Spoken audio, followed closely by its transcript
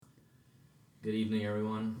Good evening,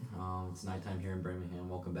 everyone. It's nighttime here in Birmingham.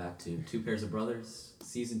 Welcome back to Two Pairs of Brothers,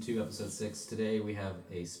 Season 2, Episode 6. Today we have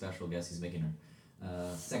a special guest. He's making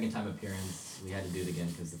a second time appearance. We had to do it again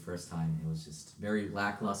because the first time it was just very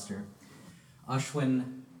lackluster.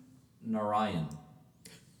 Ashwin Narayan.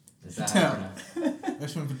 Is that how you pronounce it?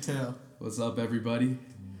 Ashwin Patel. What's up, everybody?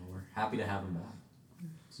 We're happy to have him back.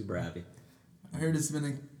 Super happy. I heard it's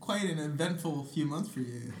been quite an eventful few months for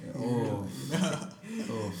you. Oh.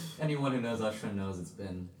 Oh. Anyone who knows Ashwin knows it's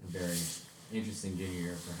been a very interesting junior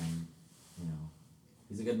year for him. You know,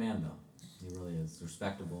 he's a good man though. He really is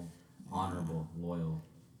respectable, honorable, loyal,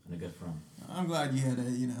 and a good friend. I'm glad you had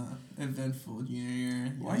a eventful junior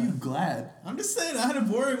year. Why are you glad? I'm just saying I had a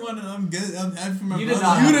boring one and I'm good. I'm happy for my You did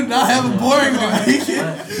brother. not You did not have a boring one.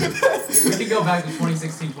 But we can go back to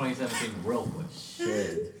 2016, 2017 real quick.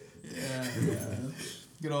 Shit. Yeah.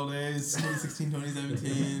 Good old days, 2016,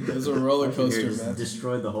 2017. It was a roller coaster, Just man.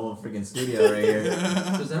 destroyed the whole freaking studio right here.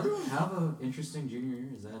 Does everyone have an interesting junior year?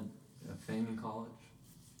 Is that a thing in college?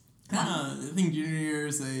 I think junior year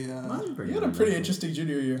is Mine's You had a pretty interesting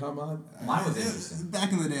junior year, huh, man? Mine was interesting.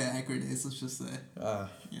 Back in the day, Acro days, let's just say.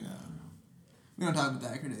 You We don't talk about the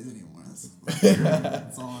Acro days anymore.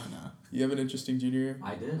 That's all I know. You have an interesting junior year?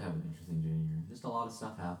 I did have an interesting junior year. Just a lot of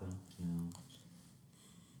stuff happened,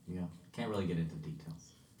 can't really get into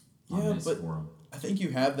details. Yeah, but forum. I think you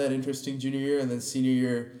have that interesting junior year, and then senior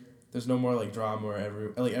year, there's no more like drama or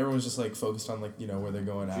everyone's just like focused on like where they're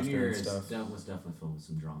going Junior after year and stuff. was definitely filled with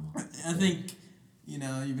some drama. I think, you've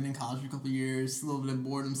been in college for a couple of years, a little bit of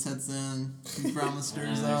boredom sets in, some drama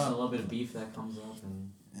stirs There's a up. little bit of beef that comes up,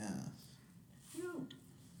 and Yeah. do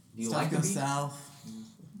you Stuff like the goes beef? south,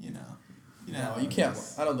 No, you can't.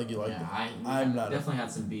 I don't think you like Yeah, it. I I'm not. definitely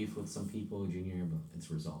had some beef with some people junior year, but it's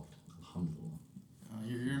resolved. Alhamdulillah.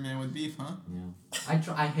 You're a man with beef, huh? Yeah.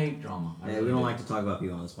 I hate drama. I Yeah, really we don't do. like to talk about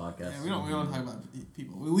people on this podcast. Yeah, we don't talk about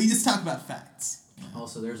people. We just talk about facts.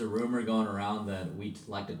 Also, there's a rumor going around that we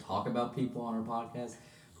like to talk about people on our podcast.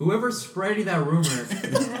 Whoever's spreading that rumor,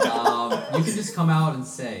 you can just come out and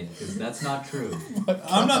say, because that's not true.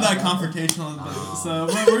 I'm not that confrontational, so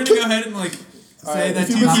we're gonna go ahead and say right, that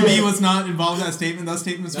if you TTB believe- was not involved in that statement. Those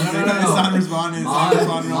statements were No. Hassan Rizwan and Ma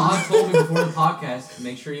Hassan Rizwan. told me before the podcast,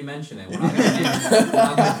 make sure you mention it. We're not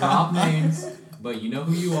gonna drop names, but you know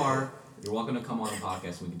who you are. You're welcome to come on the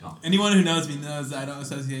podcast. We can talk. Anyone who knows me knows that I don't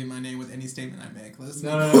associate my name with any statement I make. Let's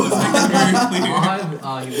No. make it very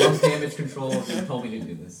clear. He loves damage control. He told me to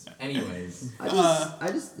do this. Anyways,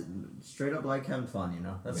 I just straight up like having fun,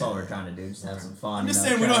 That's all we're trying to do, just have some fun. I'm just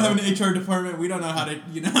saying we don't have an HR department. We don't know how to,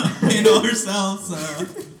 handle ourselves. So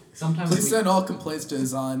sometimes Please send all complaints to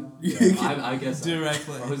Azan. I guess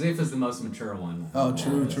directly. Josefa's the most mature one. Oh,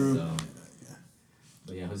 true. So.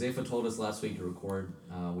 But yeah, Josefa told us last week to record.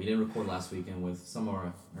 We didn't record last weekend with some of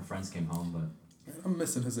our friends came home, but I'm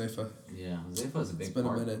missing Josefa. yeah, Josefa is a big It's been a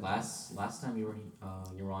part. minute. Last time you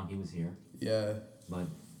were on, he was here. Yeah. But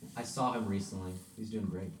I saw him recently. He's doing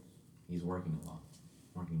great. He's working a lot,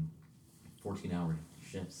 working 14-hour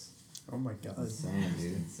shifts. Oh my God. Insane, It's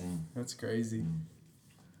dude. insane. That's crazy.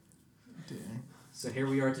 So here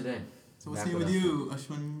we are today. So what's Back new with us. you,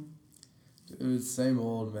 Ashwin? Dude, same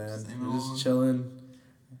old, man. Same We're old. just chilling.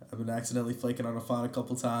 I've been accidentally flaking on a fawn a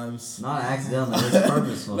couple times. Not accidentally, it's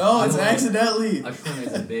purposeful. No, it's I'm- accidentally. Ashwin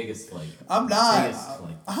is the biggest flake. I'm not. Biggest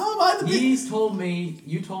flake. How am I the big?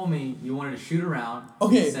 You told me you wanted to shoot around.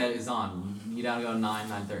 Okay. You said it's on. You down to go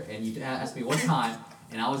 9:30, and you asked me what time,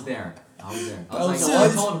 and I was there. I was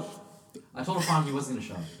I told Fawn he wasn't gonna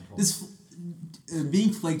show up. I told him. This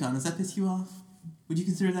being flaked on, does that piss you off? Would you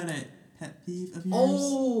consider that a pet peeve of yours?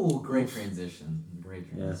 Oh, great transition. Great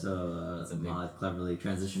Yeah, transition. so That's a big- cleverly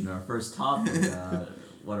transitioned to our first topic,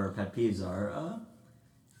 what our pet peeves are.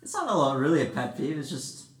 It's not really a pet peeve, it's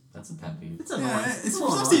just, That's a pet peeve. it's annoying. Yeah, It's it's a for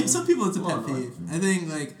little some, annoying. some people it's a It's a pet little peeve. I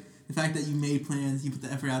think the fact that you made plans, you put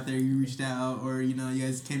the effort out there, you reached out, or you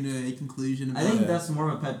guys came to a conclusion about I think it. that's more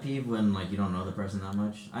of a pet peeve when you don't know the person that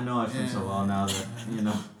much. I know Ashwin so well now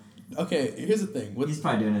that Okay, here's the thing. he's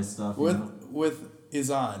probably doing his stuff. With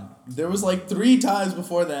Izan, there was 3 times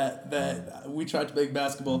before that we tried to make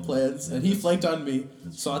basketball plans, and he flaked on me.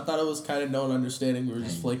 So I thought it was kind of known understanding we were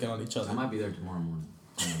just Hey, flaking on each I other. might be there tomorrow morning.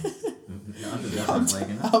 I'm just definitely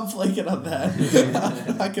flaking. I'm flaking on that.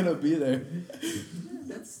 I'm not gonna be there.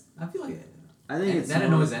 I feel like I think it's that more-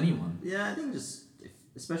 annoys anyone. Yeah, I think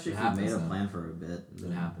especially It if you happens, made a though. plan for a bit.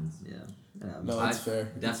 It happens. Yeah. It happens. No, it's I've fair.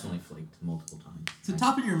 Definitely flaked multiple times. So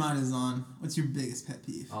top of your mind is on what's your biggest pet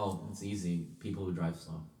peeve? Oh, it's easy. People who drive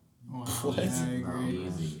slow. Wow, What? yeah, I agree.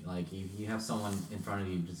 Easy. Like you have someone in front of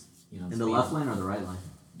you, just In the speed. left lane or the right lane?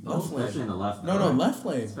 Both Especially lanes. in the left. No, lane. left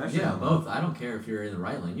lane. Especially Yeah, in the both. I don't care if you're in the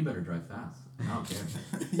right lane. You better drive fast. I don't care.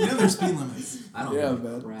 You know there's speed limits. I don't Yeah, give a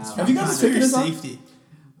man. crap. Have you got a For your ticket, Azan? safety.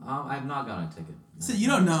 I've not gotten a ticket. So you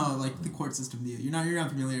don't know like the court system, do you? You're not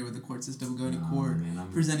familiar with the court system, going to No, court, man,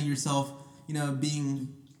 I'm- presenting yourself,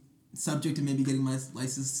 being subject to maybe getting my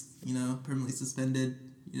license, permanently suspended,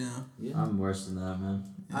 Yeah. I'm worse than that, man.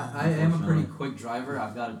 I am a pretty Unfortunately. quick driver.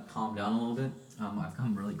 I've got to calm down a little bit. I've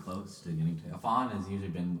come really close to getting to. Afan has usually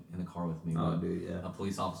been in the car with me. Oh, but dude, yeah. a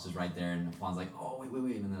police officer's right there, and Afan's like, "Oh,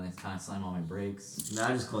 wait," and then I kind of slam on my brakes. Now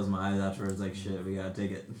I just close my eyes afterwards, like shit. We gotta take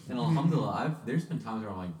it. And alhamdulillah, there's been times where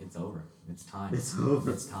I'm like, "It's over. It's time. It's over.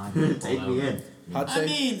 It's time. Take Pull me over." in. Hot I take.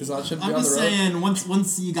 mean, Azan shouldn't I'm be on the just road. saying,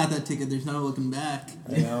 once you got that ticket, there's no looking back.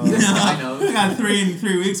 I know. I know. I got 3 in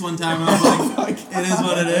 3 weeks one time, and I was like, it is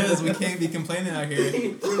what it is. We can't be complaining out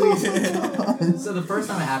here. So the first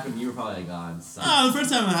time it happened, you were probably like, "God, son." The first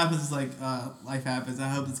time it happens is like, life happens. I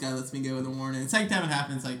hope this guy lets me go with a warning. The second time it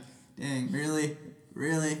happens, like, dang, really?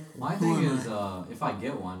 My Who thing am is, if I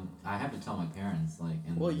get one, I have to tell my parents, like,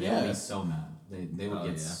 and Well, they yeah. would be so mad. They would Oh,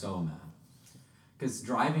 get yeah. so mad. Because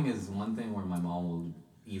driving is one thing where my mom will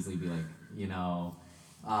easily be like,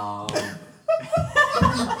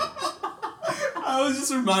 I was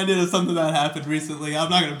just reminded of something that happened recently. I'm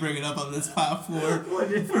not gonna bring it up on this platform.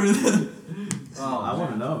 I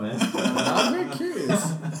want to know, man. I'm very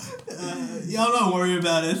curious. Y'all don't worry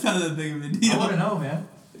about it. It's not that big of a I deal. want to know, man.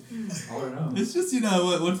 I want to know. It's just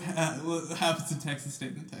what happens in Texas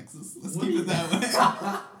stayed in Texas. Let's What keep do it that way.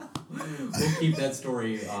 We'll keep that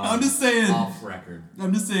story I'm just saying. off record.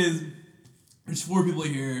 I'm just saying. There's 4 people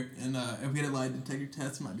here, and if we had a lie detector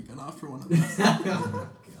test, it might be cut off for one of us. God.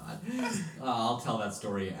 I'll tell that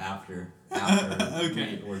story after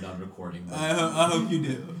Okay. we're done recording. But I hope you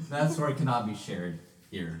do. that story cannot be shared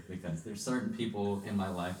here because there's certain people in my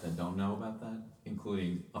life that don't know about that,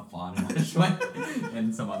 including Afan and Ishmael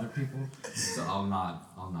and some other people. So I'll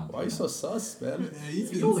not. Why are you so sus, man? Yeah, you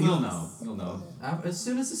feel You'll sus. know. You'll know. As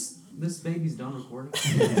soon as this baby's done recording,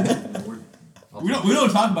 We don't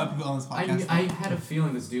talk about people on this podcast. I had a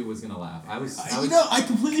feeling this dude was gonna laugh. I was I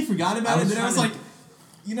completely forgot about I it. was Then I was trying like,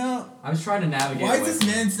 I was trying to navigate. why is away this from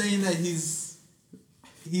man it. saying that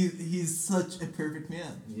he's such a perfect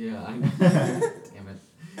man? Yeah, I know. Damn it.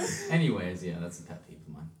 Anyways, yeah, that's a pet peeve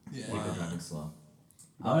of mine. Yeah. People driving slow.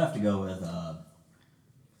 I would have to go with. I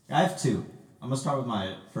have 2. I'm gonna start with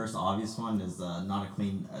my first obvious one. Is not a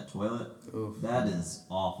clean toilet. Oof. That is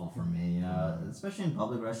awful for me. Especially in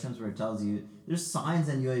public restrooms where it tells you there's signs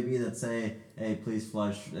in UAB that say, "Hey, please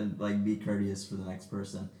flush and like be courteous for the next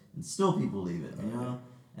person," and still people leave it.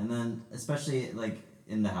 And then especially like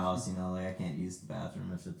in the house, like I can't use the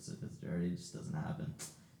bathroom if it's dirty. It just doesn't happen.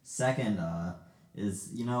 Second,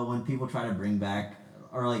 is when people try to bring back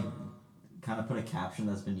or like kind of put a caption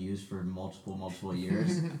that's been used for multiple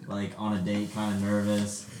years, like on a date, kind of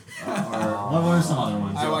nervous, or what were some other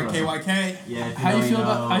ones? IYKYK. Yeah. If How do you feel know,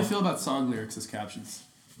 about how you feel about song lyrics as captions?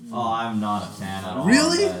 Oh, I'm not a fan at all.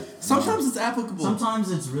 Really? of that. Sometimes it's applicable. Sometimes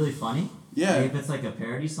it's really funny. Yeah. Like if it's like a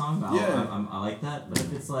parody song, Yeah. I like that. But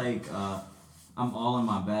if it's like I'm all in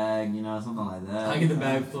my bag, something like that. I get the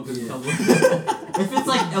bag, flip it, Yeah. tumble. If it's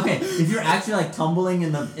like if you're actually like tumbling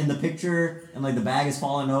in the picture and like the bag is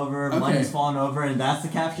falling over, money Okay. is falling over, and that's the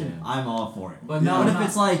caption, Yeah. I'm all for it. But no, But I'm if not-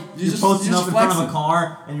 it's like You you're just- posting you're up just in front of a flexing.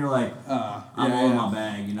 car and you're like, I'm all in my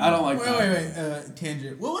bag, I don't like Wait, that. wait.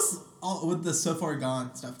 Tangent. What was all with the So Far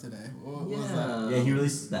Gone stuff today? What was that? Yeah, he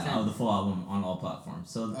released the full album on all platforms.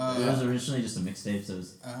 So it was originally just a mixtape. So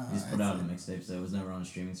he just put out a mixtape. So it was never on a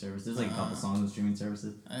streaming service. There's like a couple songs on streaming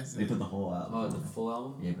services. I see. They put the whole album. Oh, the full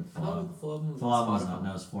album? Yeah, but I thought the full album was full on album was Spotify. out. No,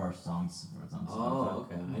 it was 4 songs. Or something. Oh,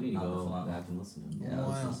 okay. I need to Not the go full album. back and listen to it. Yeah, Wow.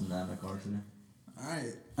 let's listen to that in the car today.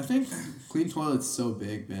 Alright. I think clean toilet's so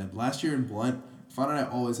big, man. Last year in Blunt, Fawn and I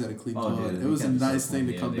always had a clean toilet. dude, it was a we kept it so nice thing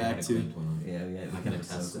to Yeah, come they had back a to. clean toilet. Yeah, I can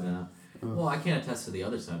attest to that. Well, I can't attest to the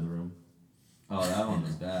other side of the room. Oh, that one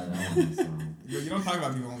was bad. That one was, You don't talk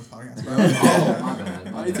about people on this podcast. oh, my bad.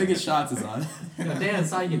 Why My are you bad. taking shots, Azan? Dan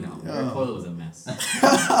inside, your Yeah. toilet was a mess.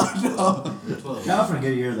 No. Your toilet was Shout out for a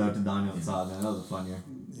good year though to Daniel and Todd, man. That was a fun year.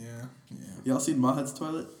 Yeah. Y'all seen Mahad's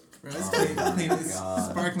toilet? Bro, it's clean. It's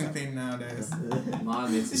God. sparkling clean nowadays.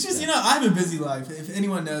 Mine makes It's it just bad. I have a busy life. If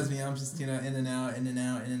anyone knows me, I'm just in and out.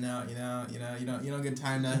 You don't get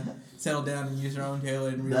time to settle down and use your own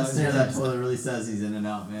toilet and realize. That's there. That toilet really says he's in and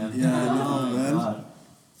out, man. Yeah, I know, Oh, man. God.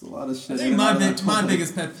 It's a lot of shit. I think my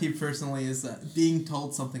biggest pet peeve personally is being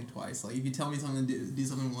told something twice. Like if you tell me something to do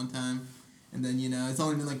something one time, and then it's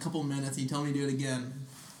only been like a couple minutes, and you tell me to do it again,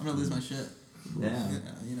 I'm gonna lose my shit. Yeah.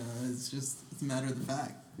 It's a matter of the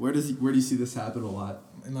fact Where do you see this happen a lot?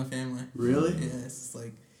 in my family. Really? Yeah, it's just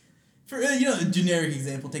like For a generic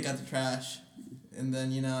example, take out the trash, and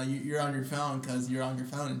then you're on your phone because you're on your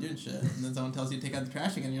phone and doing shit, and then someone tells you to take out the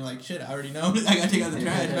trash again, and you're like, shit, I already know I gotta take out the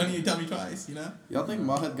trash. Why don't you tell me twice? Y'all think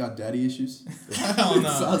Mahed got daddy issues? I don't know.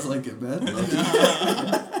 Sounds like it, man.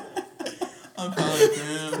 I'm fine,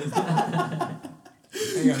 man. I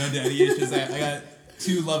got no daddy issues. I got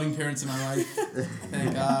 2 loving parents in my life.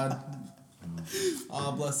 Thank God.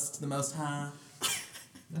 All blessed to the Most High.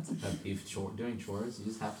 That's a pet peeve. Doing chores, you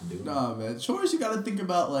just have to do it. Nah, man. Chores, you gotta think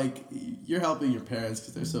about, like, you're helping your parents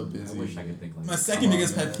because they're so busy. I wish I could think like My that. second Come on,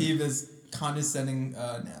 biggest man. pet peeve is condescending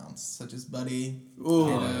nouns, such as buddy,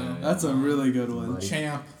 Ooh, Yeah. that's a really good one. Buddy.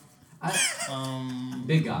 champ, I,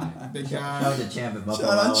 big guy. big Shout out guy. to Champ at Buffalo.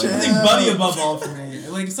 Shout out Wild Champ. I Wings. think buddy above all for me.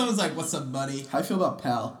 Like, if someone's like, what's up, buddy? How you feel about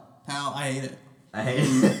pal? Pal, I hate it. I hate it.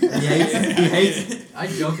 He hates it. I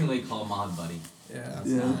jokingly call Mod buddy. Yeah. That's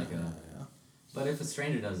Yeah. kinda like a. But if a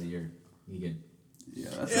stranger does it, you get. Yeah,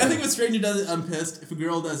 that's I think if a stranger does it, I'm pissed. If a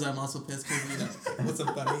girl does it, I'm also pissed because, what's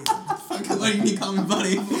up, buddy? Fuck, why do you need to call me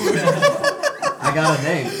buddy? I got a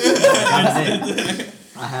name.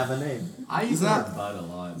 I have a name. I use Is the that- word bud a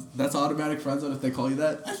lot. That's automatic friend zone if they call you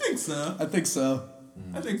that? I think so. I think so.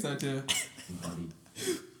 I think so, too. Buddy.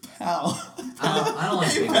 Pal. I don't like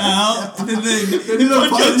Hey, big pal. And then they the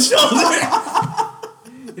punch you on the shoulder.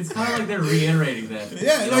 It's kind of like they're reiterating that.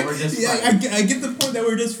 Yeah, you know, like, we're just yeah, friends. I get the point that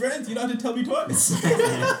we're just friends. You don't have to tell me twice.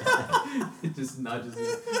 It just nudges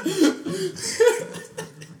you.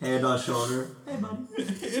 Hand on shoulder. Hey, buddy.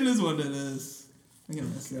 It is what it is. I'm gonna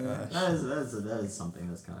miss that. That is something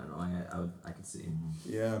that's kind of annoying. I could see.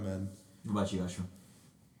 Yeah, man. What about you, Ashram?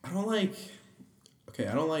 I don't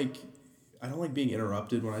like being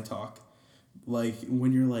interrupted when I talk. Like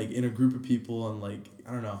when you're like in a group of people and like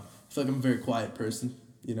I don't know. I feel like I'm a very quiet person,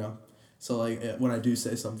 So like when I do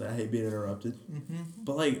say something, I hate being interrupted. Mm-hmm.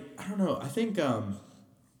 But like I don't know. I think I don't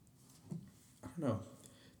know.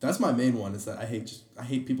 That's my main one is that I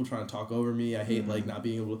hate people trying to talk over me. I hate like not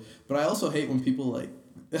being able to. But I also hate when people like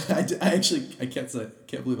I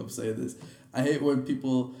can't believe I'm saying this. I hate when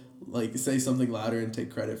people like say something louder and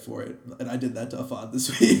take credit for it. And I did that to Afad this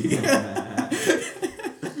week.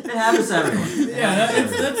 It happens to everyone. Yeah,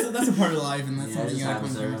 that's a part of life, and that's Yeah, it something just you gotta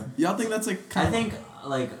happens to come through. everyone. Y'all think that's like I kind of think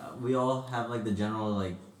like we all have like the general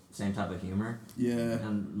like same type of humor. yeah.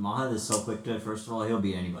 And Mahed is so quick to it. First of all, he'll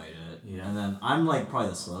beat anybody to it. Yeah. And then I'm like probably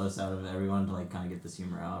the slowest out of everyone to like kind of get this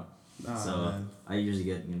humor out. Nah, So man. I usually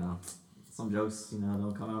get some jokes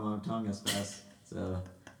don't come out of my tongue as fast. So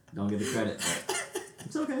don't get the credit. But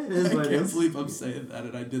it's okay. It is I what it can't is. believe I'm saying that,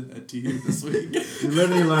 and I did that to you this week. You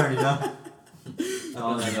literally learn, I've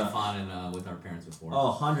done that fun and with our parents before.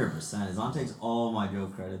 Oh, 100%. Zon takes all my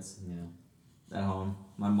joke credits Yeah. at home.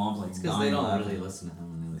 My mom's like It's because dying they don't laughing. really listen to him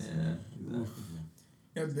when they listen.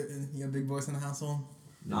 Yeah, exactly. You got a big voice in the household?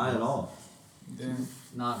 Not at all. Yeah.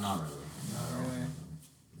 Not really. Not really.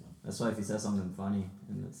 That's why if he says something funny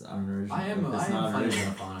and it's unoriginal, I am if it's funnier not than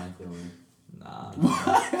original, fun. I feel like. nah.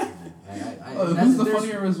 Who's the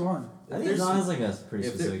funnier is one? I think Zon has like a pretty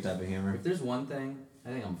if there- specific type of humor. If there's one thing, I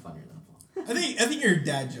think I'm funnier than fun. I think your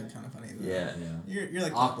dad joke kind of funny. Though. Yeah. You're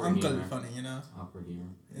like Awkward uncle humor. funny, Awkward humor.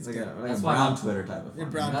 It's It's like good. a That's brown why I'm- Twitter type of You're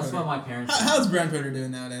funny. brown That's Twitter. what my parents. How's Brown Twitter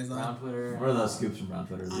doing nowadays? Brown Twitter. What are those scoops from brown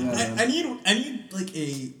Twitter? Yeah. I need like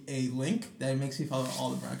a link that makes me follow all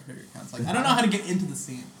the Brown Twitter accounts. Like I don't know how to get into the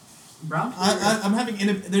scene. Brown Twitter. I'm having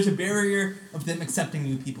there's a barrier of them accepting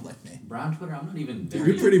new people like me. Brown Twitter. I'm not even very.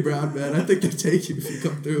 You're pretty brown, man. I think they take you if you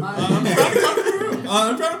come through. I'm trying to come through.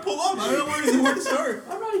 I'm trying to pull up. I don't know where to start.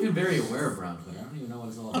 I'm not even very aware of Brown Twitter. I don't even know what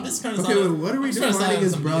it's all about. I'm just trying to. Okay, wait, what are we I'm just trying to defining sign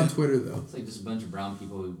as some brown BS. Twitter though? It's like just a bunch of brown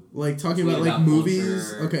people who. Like talking tweet about like about movies?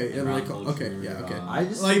 culture Okay, and brown like culture, okay, yeah, okay. I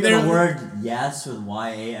just Like, like they're- the word yes with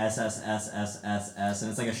YASSSSSS and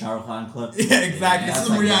it's like a Shah Rukh Khan clip. Yeah, exactly. Yeah, Some that's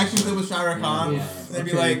like reaction that. clip with Shah Rukh Khan. Yeah. They'd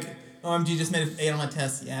be Okay. like, OMG just made an 8 on my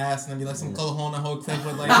test, yes. And then be like some Colahona whole clip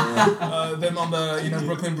with like Yeah. them on the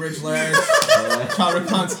Brooklyn Bridge ledge. Yeah. Shah Rukh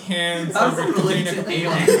Khan's hands That's over related to container.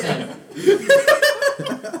 aliens.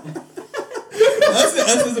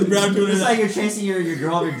 That's a brown Twitter. It's like you're chasing your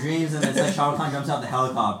girl of your dreams and it's like Shah Rukh Khan jumps out the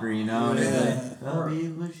helicopter, and it's Yeah. like, Or- "Baby,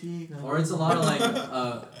 was she gonna-" Or it's a lot of like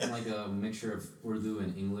a mixture of Urdu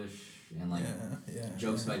and English and like yeah.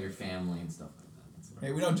 jokes about your family and stuff like that. That's what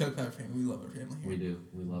Hey, we don't joke about our family. We love our family here. we do.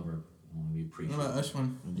 We love her. We appreciate. What about her.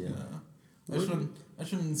 Ashwin? Yeah.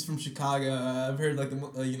 Ashwin's from Chicago. I've heard like the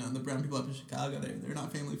brown people up in Chicago. They're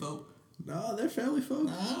not family folk. No, they're family folk.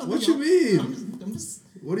 Nah, I don't What think you I'm mean? I'm just.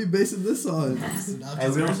 What are you basing this on? Hey,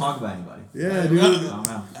 we don't talk about anybody. Yeah, Hey, dude. we I don't- don't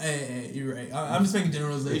know. Hey, you're right. I'm just making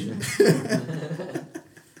generalizations. People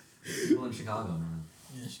in Chicago, man.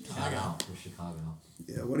 Yeah, Shout Chicago. out for Chicago.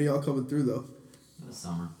 Yeah, when are y'all coming through though? In the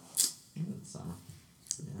summer. In the summer.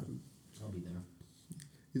 Yeah. I'll be there.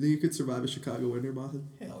 You think you could survive a Chicago winter, Martin?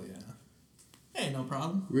 Hell yeah. Ain't no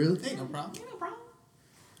problem. Really? Ain't no problem. Ain't no problem.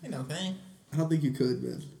 Ain't no thing. I don't think you could,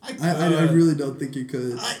 man. I I really don't think you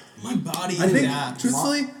could. My body I is think, that.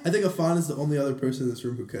 truthfully, I think Afan is the only other person in this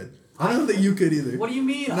room who could. I don't think you could either. What do you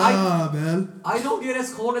mean? Nah, man. I don't get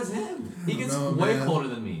as cold as him. He gets No, way man. colder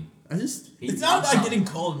than me. I just... It's not about getting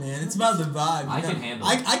cold, man. It's about the vibe. I you know? can handle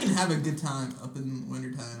I it. can have a good time up in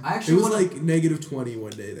wintertime. I It actually was wanna, like -20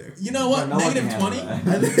 one day there. You know what? No one can Negative handle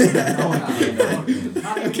 20? that. No one can handle it.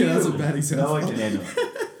 Not even Okay, that's a you. bad example. No one can handle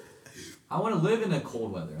it. I want to live in the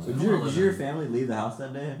cold weather. Like, I Did wanna live your in- family leave the house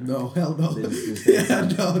that day? No, hell no. They just stayed Yeah,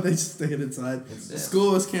 inside. no, they just stayed inside. It's it.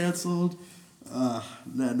 School was canceled. Nah,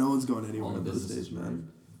 no one's going All anywhere the those businesses days, man.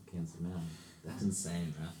 canceled, man. That's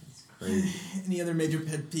insane, man. It's crazy. Any other major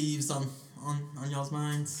pet peeves on y'all's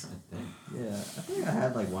minds? I think. Yeah, I think I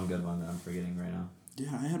had like one good one that I'm forgetting right now.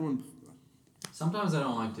 Yeah, I had one. Sometimes I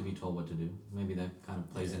don't like to be told what to do. Maybe that kind of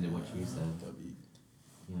plays into what you said.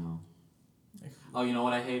 You know. Oh, you know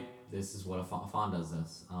what I hate? This is what Afan does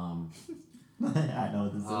this. I know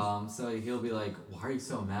what this is. So he'll be like, "Why are you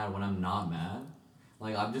so mad?" When I'm not mad,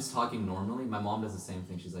 like I'm just talking normally. My mom does the same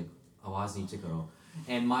thing. She's like, "Awazi chikaro,"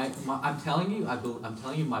 and my I'm telling you, I'm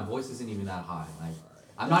telling you, my voice isn't even that high. Like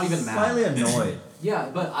I'm not even mad. Slightly annoyed.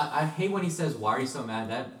 Yeah, but I hate when he says, "Why are you so mad?"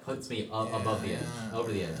 That puts me above the edge,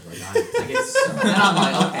 over the edge. Like I get so, then I'm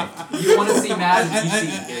like, okay, you want to see mad? You see,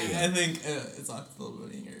 here you go. I think it's a little bit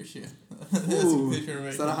of an anger issue. Ooh, That's a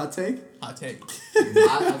is that a hot take? hot take.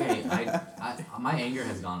 My anger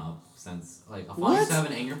has gone up since like Afan What? used to have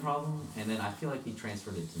an anger problem, and then I feel like he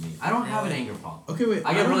transferred it to me. I don't have an anger problem. Okay, wait.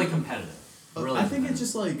 I get don't- really competitive. Really I think competitive. it's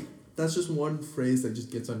just like that's just one phrase that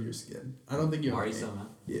just gets under your skin. I don't think you. Why are have you an so mad?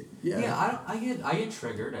 Yeah. Yeah, I get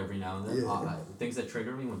triggered every now and then. Yeah. Things that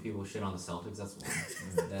trigger me when people shit on the Celtics. That's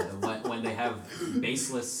one. when they have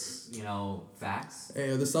baseless, facts. Hey,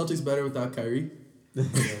 are the Celtics better without Kyrie? Yeah,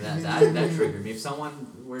 that triggered me. If someone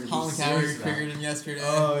were to Colin be serious Cowherd about triggered him yesterday.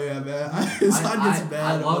 Oh yeah, man. His side gets I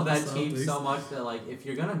bad. love about that the team Celtics. so much that like if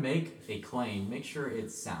you're gonna make a claim, make sure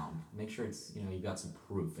it's sound. Make sure it's you've got some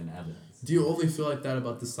proof and evidence. Do you only feel like that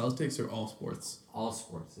about the Celtics or all sports? All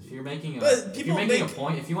sports. If you're making But if people you're making a make-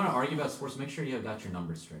 point, if you want to argue about sports, make sure you have got your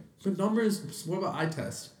numbers straight. But numbers. What about eye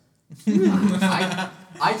test?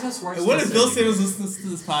 I test works. What if Bill specifically. Simmons listens to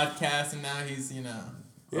this podcast and now he's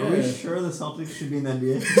Are we sure the Celtics should be in the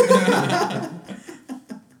NBA?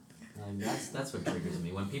 That's what triggers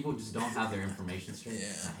me when people just don't have their information straight. Yeah.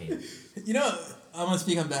 I hate it. I'm gonna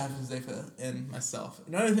speak on behalf of Zefa and myself.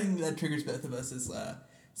 Another thing that triggers both of us is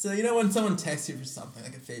so when someone texts you for something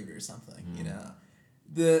like a favor or something,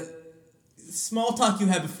 the small talk you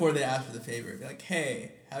had before they ask for the favor, be like,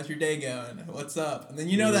 hey, how's your day going? What's up? And then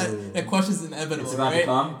that question's inevitable, It's about to right?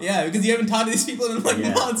 come? Yeah, because you haven't talked to these people in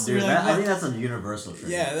months. dude, You're like, I what? think that's a universal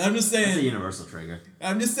trigger. Yeah, I'm just That's a saying. universal trigger.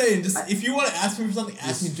 If you want to ask me for something, ask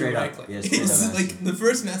Just me straight up. directly. Yeah, straight up It's ask like the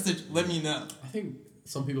first message, let me know. I think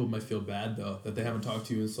some people might feel bad though that they haven't talked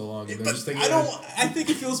to you in so long, and they're But just thinking. I think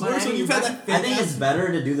it feels But worse I when mean, you've had that. I think fake it's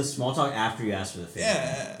better to do the small talk after you ask for the favor.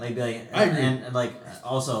 Yeah. Like be like, I agree. and like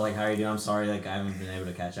also like, how are you doing? I'm sorry, like I haven't been able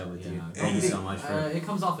to catch up with you. Thank you so much for. It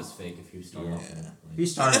comes off as fake if you start Yeah. off with that. If you I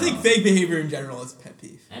start think off- fake behavior in general is a pet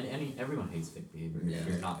peeve. And everyone hates fake behavior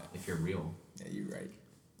Yeah. if you're real. Yeah, you're right.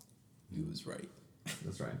 You was right.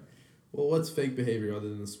 That's right. Well, what's fake behavior other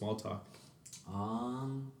than the small talk?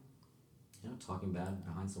 Talking bad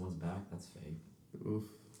behind someone's back, that's fake. Oof.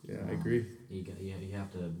 Yeah, I agree. You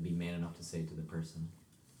have to be man enough to say to the person.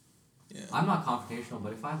 Yeah. I'm not confrontational,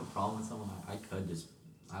 but if I have a problem with someone,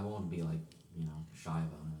 I won't be like, shy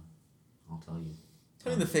about it. I'll tell you.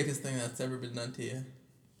 Tell me the fakest thing that's ever been done to you.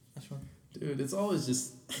 Which one? Dude, it's always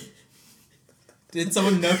just. Did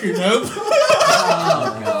someone nope your nope?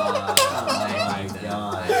 Oh god. Oh I my hate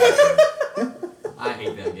god. that. I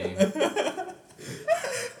hate that game.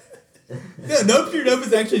 Yeah, nope your nope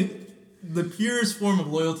is actually the purest form of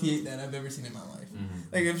loyalty that I've ever seen in my life.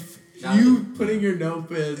 Mhm. Like if You putting your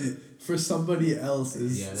nope in for somebody else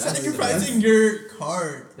is. Yeah, that's- sacrificing your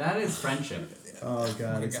card. That is friendship. Oh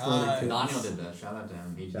god, my Exploding God. Kittens. Daniel did that. Shout out to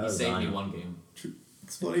him. He Shout out to saved me Daniel. one game.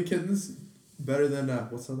 Exploding Kittens better than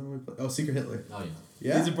what's the other one? Oh, Secret Hitler. Oh yeah.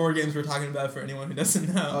 Yeah. These are board games we're talking about for anyone who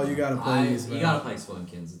doesn't know. Oh, you gotta play these, man. You gotta play Exploding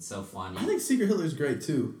Kids. It's so fun. I think Secret Hitler's great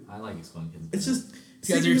too. I like Exploding Kids. It's just.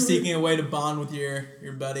 You guys Secret are Hitler- seeking a way to bond with your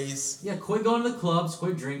buddies. Yeah, quit going to the clubs.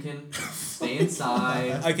 Quit drinking. Stay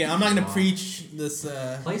inside. Okay, I'm not gonna preach this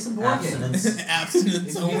Play some board games. Abstinence.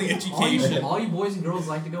 abstinence only education. All you boys and girls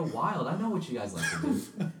like to go wild. I know what you guys like to do.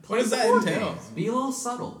 What does that board entail? games. Be a little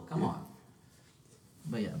subtle. Come on.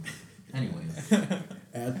 But yeah. Anyways.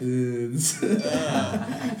 Athens.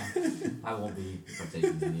 I won't be partaking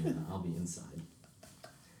in any of that. I'll be inside.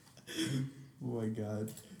 Oh my god.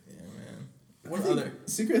 Yeah, man. I What think other?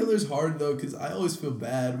 Secret Hitler's hard though, because I always feel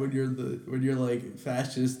bad when you're like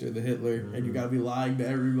fascist or the Hitler and you gotta be lying to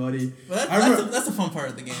everybody. Well, I remember- that's a fun part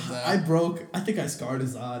of the game, though. I think I scarred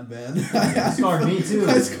Azad, man. It scarred me too.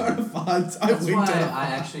 I scarred a Fonz. I That's why winked at a I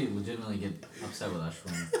Fonz. actually legitimately get upset with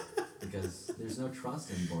Ashwin. Because there's no trust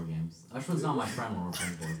in board games. Ashwin's not my friend when we're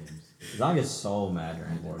playing board games. Zong gets so mad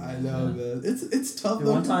during board games. I know, man. It's tough Dude,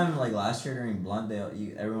 though. one time, like last year during Blunt,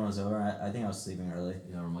 everyone was over. I think I was sleeping early.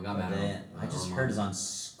 You know, I got But mad at then him. I just heard Zon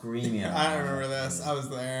screaming at I him. remember this. I was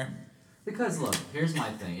there. Because look, here's my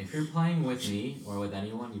thing. If you're playing with me or with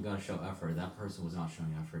anyone, you gotta show effort. That person was not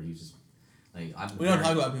showing effort. He just like We don't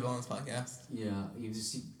talk about people on this podcast. Yeah,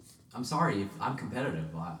 I'm sorry if I'm competitive.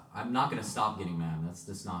 I'm not gonna stop getting mad. That's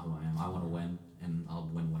just not who I am. I want to win, and I'll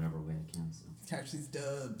win whatever way I can. So Catch these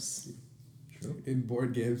dubs. In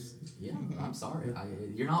board games. yeah, I'm sorry.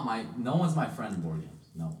 You're not my. No one's my friend in board games.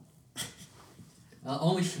 No.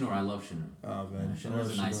 Only Shinur. I love Shinur. Oh man.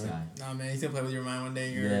 Shinur's a nice guy. Nah, man, he's gonna play with your mind one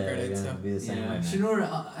day. You're Yeah, gonna regret you're it. gonna So. be the same way, Yeah, man.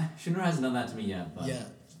 Shinur hasn't done that to me yet, but Yeah.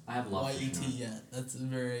 I have love for YUT, Shinur. yeah. That's a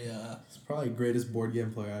very, It's probably the greatest board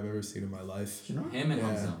game player I've ever seen in my life. Shinur? Him and Yeah.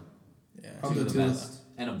 Hamza, yeah. I'm two the of the two. best.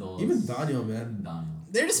 And Abdullah. Even Daniel, man. Daniel.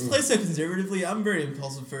 They just play so conservatively. I'm a very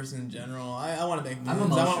impulsive person in general. I want to make moves. I'm I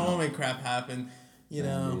want emotional. to make crap happen. You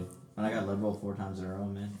Same, know. dude. When I got liberal 4 times in a row,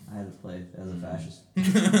 man, I had to play as a fascist.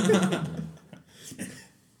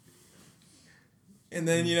 And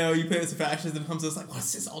then, you know, you play as a fascist and Hamza's like,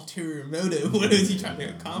 what's his ulterior motive? What is he trying to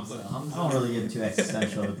accomplish? I don't really get too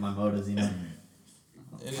existential with my motives, you know.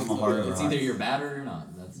 It I'm is a hard what it It's is. either you're bad or you're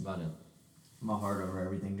not. That's about it. I'm a hard over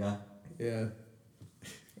everything guy. Yeah.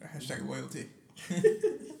 Hashtag loyalty.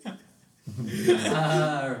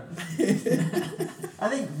 I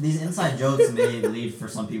think these inside jokes may lead for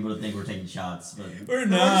some people to think we're taking shots, but We're just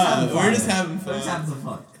not. having fun, We're just man. having We're just fun. having some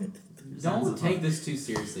fun. Don't take this too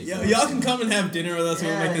seriously. Y'all can come and have dinner with us and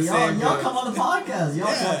we'll make the same y'all jokes. come on the podcast. Y'all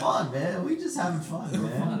Yeah. have fun, man. We just having fun, It's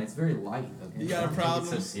man. fun. It's very light. Okay. You got a Don't problem?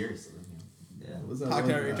 Take it so seriously. Yeah. What was that Talk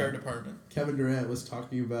to one, our HR department. Kevin Durant was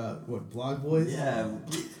talking about what Blog Boys. Yeah.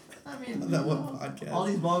 I mean, That you one know, podcast. all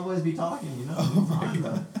these blog boys be talking, you know. Oh my Fine,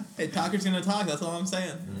 though. Hey, talker's gonna talk. That's all I'm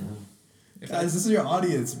saying. If Guys, this is your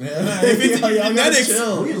audience, man. If it's Y'all gotta genetics-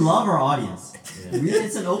 chill. We love our audience. Yeah.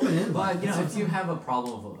 It's an open invite. But you know, if you have a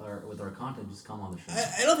problem with our content, just come on the show.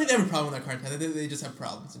 I don't think they have a problem with their content. They just have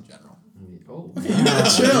problems in general. Oh, You gotta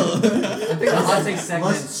chill. I think the hot take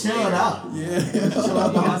segment. Let's chill it out. Yeah.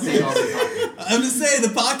 Hot take all the time. I'm just saying the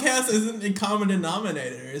podcast isn't a common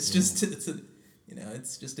denominator. It's just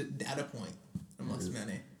it's just a data point amongst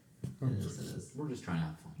many. It is. We're just trying to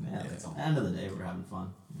have fun. Yeah, That's all. at the end of the day, we're having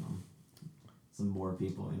fun. You know, some bored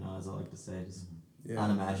people, you know, as I like to say, just Yeah.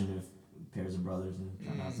 unimaginative pairs of brothers and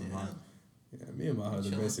trying to have some fun. Yeah, me and Maha,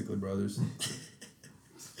 they're Chill. basically brothers.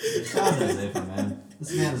 Shout out to Zephyr, man.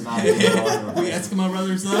 This man is not even all We Eskimo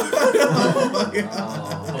brothers though.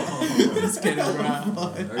 Oh. Just kidding, bro.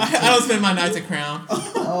 I don't spend my nights at Crown.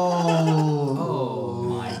 Oh. Oh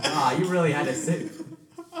my god, you really had to sit.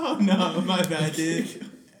 Oh no, my bad, dude.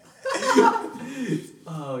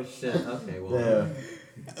 Oh shit. Okay, well. Yeah.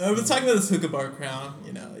 We're talking about this hookah bar Crown.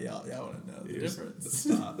 You know, y'all want to know the Dude, difference.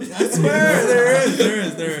 Stop. I swear, there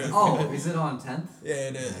is. Oh, is it on 10th? Yeah,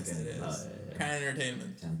 it is. Okay. It is. Yeah. Crown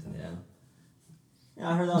Entertainment. 10th. Yeah. Yeah,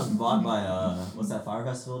 I heard that was bought by what's that Fire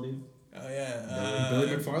Festival dude? Oh yeah. Billy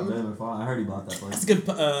Billy McFarland? McFarlane. I heard he bought that That's place.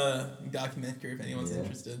 a good documentary if anyone's Yeah.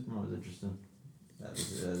 interested. I was interested. That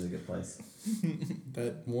was a good place.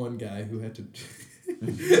 That one guy who had to.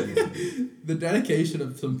 The dedication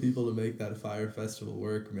of some people to make that fire festival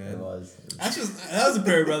work, It man. was. That was a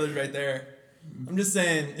pair of brothers right there. I'm just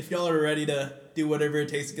saying, if y'all are ready to do whatever it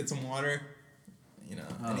takes to get some water, you know,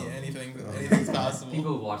 anything's possible.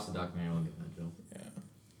 People who watch the documentary will get that joke.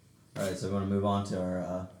 Yeah, Alright, so we want to move on to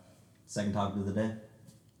our second topic of the day.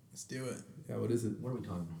 let's do it. Yeah, what is it? What are we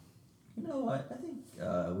talking about? You know what? I think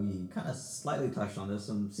we kind of slightly touched on this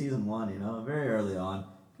in season 1, you know, very early on.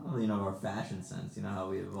 Kind of, you know, our fashion sense, you know, how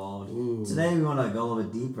we evolved. Ooh. Today we want to go a little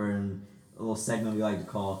bit deeper in a little segment we like to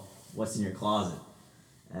call What's in Your Closet.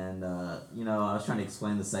 And, you know, I was trying to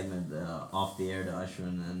explain the segment off the air to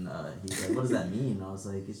Ashwin, and he's like, what does that mean? And I was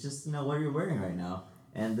like, it's just, you know, what you're wearing right now.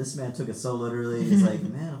 And this man took it so literally. He's like,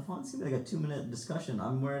 man, if it's gonna be like a 2-minute discussion,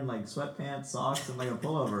 I'm wearing like sweatpants, socks, and like a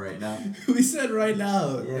pullover right now. We said right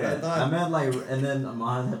now. Yeah, I I thought. meant like, and then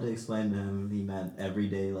Ahmad had to explain to him. He meant every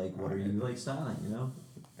day, like, what are you like styling? You know.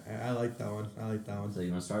 I like that one. I like that one. So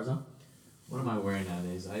you want to start, Zon? What am I wearing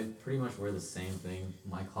nowadays? I pretty much wear the same thing.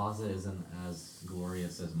 My closet isn't as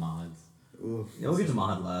glorious as Mod's. Ooh. Yeah, we'll get to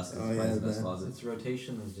Mahad last. Oh, It's yeah, probably the best man. closet. Its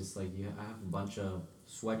rotation is just like I have a bunch of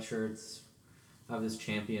sweatshirts. I have this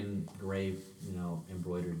Champion gray,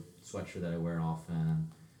 embroidered sweatshirt that I wear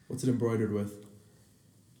often. What's it embroidered with?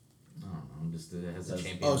 I don't know, just it has a That's-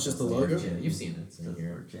 Champion. Oh, it's just the like- logo? Yeah, you've seen it. It's in That's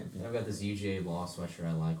here. for champion. I've got this UGA Law sweatshirt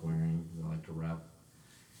I like wearing. I like to rep.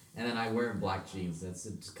 And then I wear black jeans. That's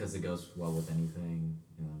because it goes well with anything.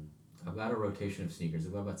 I've got a rotation of sneakers.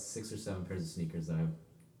 I've got about 6 or 7 pairs of sneakers that I've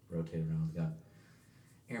rotated around. I've got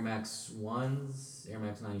Air Max 1s, Air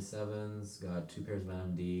Max 97s, got 2 pairs of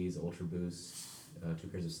NMDs, Ultra Boost, 2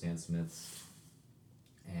 pairs of Stan Smiths,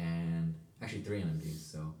 and actually 3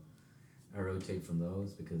 NMDs. So I rotate from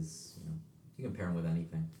those because you can pair them with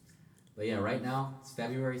anything. But yeah, right now it's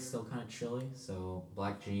February, still kind of chilly. So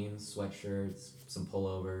black jeans, sweatshirts, some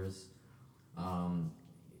pullovers,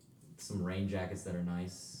 some rain jackets that are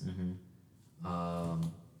nice.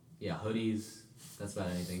 Yeah, hoodies. That's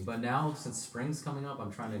about anything. But now, since spring's coming up,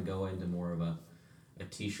 I'm trying to go into more of a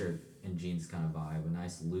t-shirt and jeans kind of vibe. A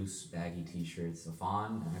nice, loose, baggy t-shirts.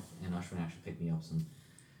 Afan and Ashwin actually picked me up some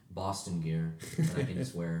Boston gear that I can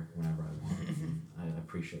just wear whenever I want. And I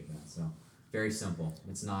appreciate that. So, very simple.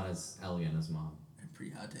 It's not as elegant as Mom.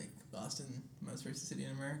 Pretty hot take. Boston, most racist city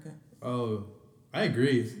in America. Oh, I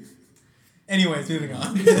agree. Anyways, moving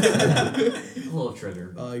on. A little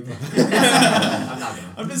triggered. I like that. I'm not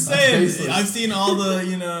gonna. I'm just saying, Tasteless. I've seen all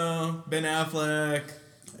the, Ben Affleck,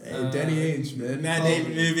 Hey, Danny Ainge, man. Matt Oh,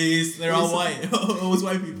 Damon movies. They're all Listen. white. Always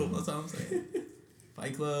white people. That's all I'm saying.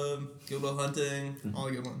 Fight Club, Good Will Hunting, all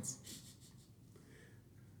the good ones.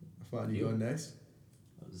 Fine, you going next?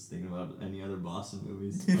 I was just thinking about any other Boston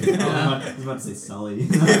movies. I was about to say Sully.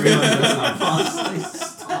 I realized that's not Boston.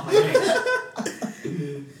 Stop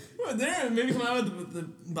it. Well, they're maybe come out with the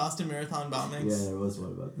Boston Marathon bombings. Yeah, there was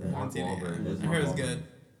one about that. I haven't seen it Wahlberg. yet. There's I heard it was Mark good.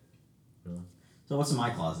 Really? So what's in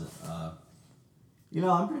my closet?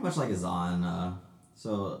 I'm pretty much like Azan.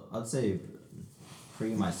 So I'd say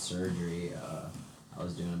pre my surgery, I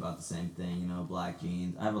was doing about the same thing. Black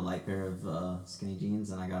jeans. I have a light pair of skinny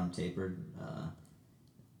jeans, and I got them tapered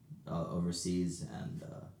overseas, and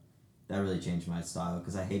that really changed my style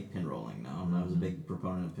because I hate pin rolling now. I was a big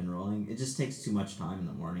proponent of pin rolling. It just takes too much time in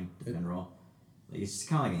the morning to pin roll. Like, it's just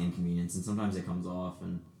kind of like an inconvenience, and sometimes it comes off,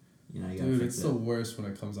 and you gotta Dude, fix it's it. the worst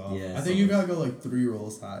when it comes off. Yeah, I it's think the you worst. gotta go like 3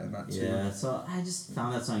 rolls high, not 2. Yeah, so I just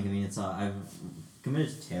found that so inconvenient. So I've committed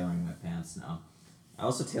to tailoring my pants now. I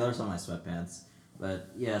also tailor some of my sweatpants. But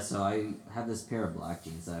yeah, so I have this pair of black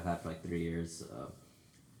jeans that I've had for like 3 years.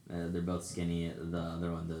 They're both skinny. The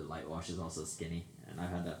other one, the light wash, is also skinny. And I've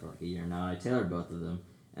had that for like a year now. I tailored both of them.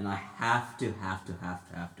 And I have to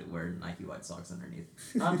wear Nike white socks underneath.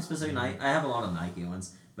 Not specific Nike. I have a lot of Nike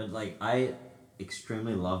ones. But like, I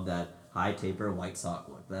extremely love that high taper white sock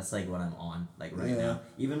look. That's like what I'm on like right now.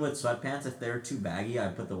 Even with sweatpants, if they're too baggy, I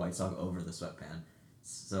put the white sock over the sweatpants.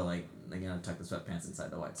 So like, again, I tuck the sweatpants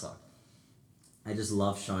inside the white sock. I just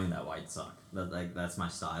love showing that white sock. That's my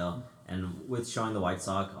style. And with showing the white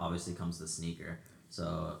sock, obviously comes the sneaker.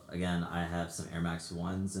 So again, I have some Air Max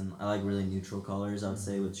 1s, and I like really neutral colors, I would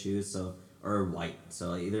say, with shoes. Or white.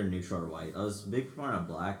 So either neutral or white. I was a big proponent of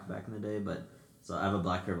black back in the day, but so I have a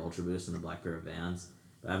black pair of Ultra Boost and a black pair of Vans.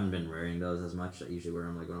 But I haven't been wearing those as much. I usually wear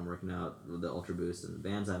them like when I'm working out with the Ultra Boost, and the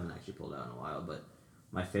Vans I haven't actually pulled out in a while. But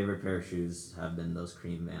my favorite pair of shoes have been those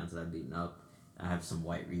cream Vans that I've beaten up. I have some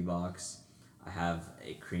white Reeboks. I have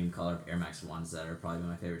a cream color Air Max 1s that are probably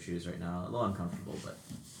my favorite shoes right now. A little uncomfortable, but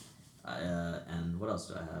and what else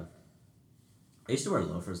do I have? I used to wear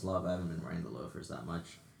loafers a lot, but I haven't been wearing the loafers that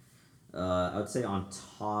much. I would say on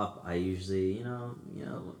top, I usually,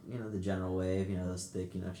 the general wave, those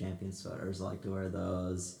thick, Champion sweaters. I like to wear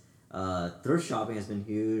those. Thrift shopping has been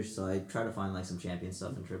huge, so I try to find like some Champion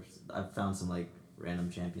stuff in trips. I've found some like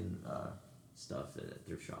random Champion stuff at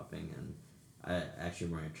thrift shopping, and I actually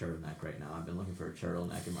am wearing a turtleneck right now. I've been looking for a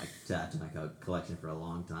turtleneck in my tattoo collection for a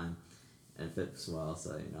long time, and it fits well,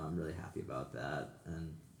 so I'm really happy about that.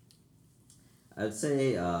 And I'd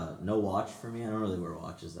say no watch for me. I don't really wear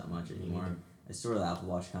watches that much anymore. I still wear the Apple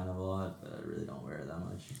Watch kind of a lot, but I really don't wear it that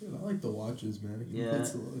much. Dude, I like the watches, man. Yeah.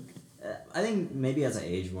 It's a look. I think maybe as I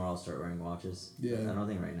age more, I'll start wearing watches. Yeah. I don't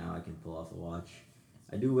think right now I can pull off a watch.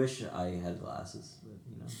 I do wish I had glasses,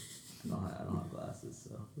 but I don't have glasses,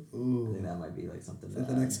 so I Ooh. think that might be like something. Is that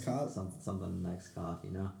to the add. next cop? Something next cop.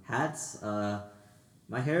 Hats.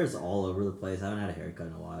 My hair is all over the place. I haven't had a haircut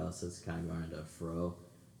in a while, so it's kind of going into a fro.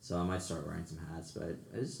 So I might start wearing some hats, but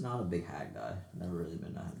I'm just not a big hat guy. Never really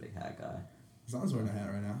been a big hat guy. Zan's wearing a hat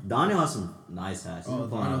right now. Daniel has some nice hats. He's Oh, been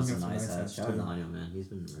pulling out Daniel's some got some nice nice hats. hats, Shout out too. Daniel, man. He's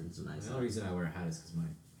been wearing some nice The only hats. reason I wear a hat is because my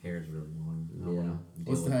hair is really long. I don't Yeah. wanna deal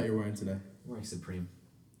What's the with hat it. you're wearing today? I'm wearing Supreme.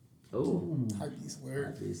 Oh, Hypebeast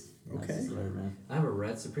word. nice. Okay. Nice sweater, man. I have a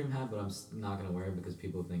red Supreme hat, but I'm not gonna wear it because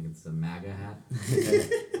people think it's a MAGA hat.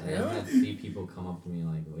 Like, I've had 3 people come up to me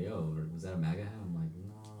like, well, "Yo, was that a MAGA hat?" I'm like,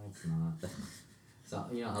 "No, it's not." So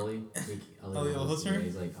Ali Ali Al-Husser?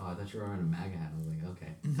 he's like, "Oh, I thought you were wearing a MAGA hat." I was like,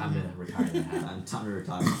 "Okay, time to retire the hat." Time to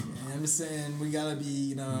retire. And I'm just saying we gotta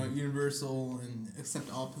be, universal and accept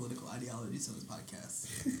all political ideologies on this podcast.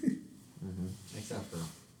 Mm-hmm. Except for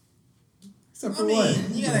Except I for mean,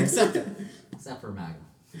 what? you gotta accept it. MAGA.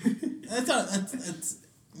 That's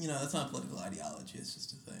not a political ideology. It's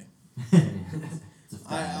just a thing. It's a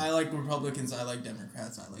fact. I like Republicans. I like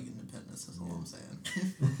Democrats. I like independents. That's all I'm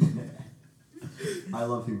saying. I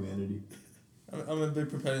love humanity. I'm a big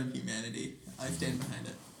proponent of humanity. I stand behind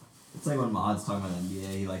it. It's like when Mahad's talking about the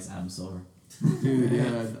NBA, he likes Adam Silver. Dude,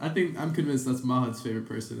 yeah. I think I'm convinced that's Mahad's favorite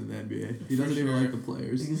person in the NBA. He doesn't even like the I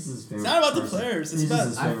players. think this is his favorite. It's not about the person. players. It's He's just about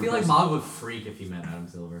his I favorite feel like person. Mog would freak if he met Adam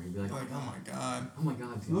Silver. He'd be like, like, oh my god, "Oh my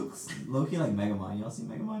god, He dude." looks low-key like Megamind. Y'all see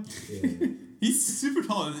Megamind? Yeah. he's super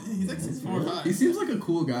tall. He's like 6'4". He seems like a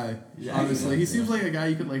cool guy. Yeah, Honestly, yeah, he yeah. seems like a guy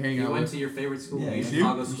you could like hang You out went with. to your favorite school, Yeah,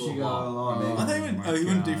 Chicago you School should of go Law. along, Oh. baby. I thought he went. my Oh, he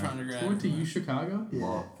went to God. for undergrad. He went to U Chicago. Yeah.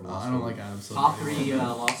 Law, for law I school. don't like Adam Silver. Top 3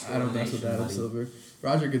 law school. I don't in the mess with nation, Adam buddy. Silver.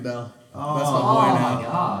 Roger Goodell. Oh, That's my Oh boy my now.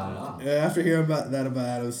 god. Yeah, after hearing about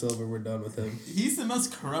Adam Silver, we're done with him. He's the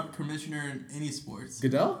most corrupt commissioner in any sports.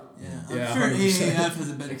 Goodell? Yeah, I'm Yeah, sure 100%. AAF has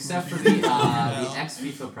a better Except for commissioner the than the Goodell. ex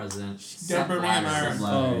FIFA president. Deborah Sepp Blatter. Blatter. Sepp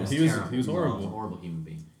Oh, Blatter. he was Terrible. horrible. Horrible human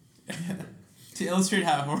being. To illustrate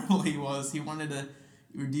how horrible he was, he wanted to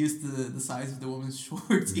reduce the size of the women's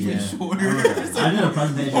shorts even Yeah. shorter. I did a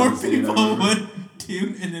presentation More on this dude, I people remember. would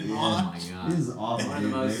tune in and Oh watch. my god. This is awful. One of the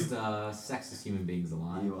dude, most dude. sexist human beings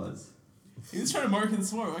alive. He was. He was trying to market the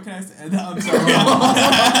sport. What can I say? I'm sorry.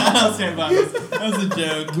 I'll stand by this. That was a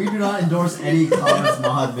joke. We do not endorse any comments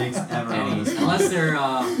Mahad makes ever on Any, this. unless they're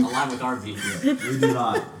aligned with our view. We do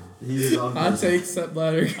not. He's his own Hot person. take, Sepp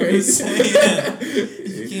Blatter, I'm great. just saying,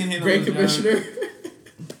 you can't handle Great a joke. commissioner.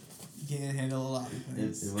 You can't handle a lot of It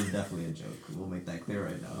things. was definitely a joke. We'll make that clear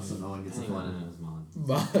right now, so no one gets Anyone offended. in his mind.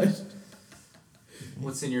 But,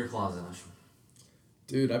 What's in your closet, Ash?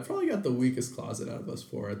 dude, I probably got the weakest closet out of us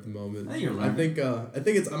 4 at the moment. I think you're I learning.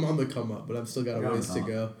 think it's I'm on the come up, but I've still got a You're on ways the to come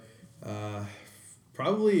go.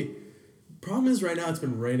 Probably. Problem is right now it's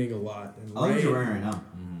been raining a lot, and I like what you're rain, wearing right now.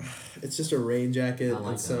 it's just a rain jacket I like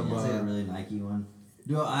and that. some. It's like a really Nike one.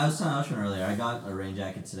 Dude, I was telling Ashwin earlier, I got a rain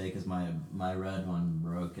jacket today because my red one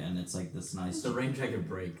broke, and it's like this nice. It's the rain jacket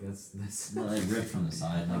break. That's. No, it ripped from the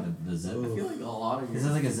side, like the zip. I feel like a lot of It your.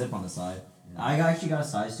 has like a zip on the side. I actually got a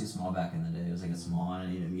size too small back in the day. It was like a small and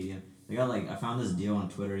I needed a medium. They got like I found this deal on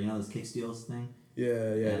Twitter. You know this kick steals thing? Yeah,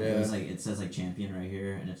 And yeah. it was like it says like champion right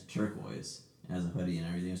here, and it's turquoise. It has a hoodie and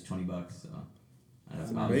everything. It's $20. So I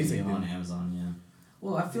That's found amazing, it on dude. Amazon. Yeah.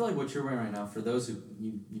 Well, I feel like what you're wearing right now, for those who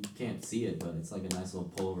you can't see it, but it's like a nice little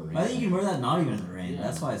pullover. Rain I think you can jacket. wear that not even in the rain. Yeah.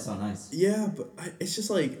 That's why it's so nice. Yeah, but it's just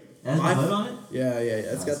like It has my- the hood on it. yeah.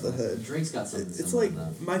 It's got That's the nice. hood. Drake's got something. It's similar like to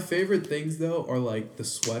that. my favorite things though are like the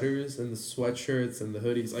sweaters and the sweatshirts and the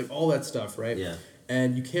hoodies, like all that stuff, right? Yeah.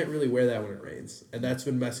 And you can't really wear that when it rains, and that's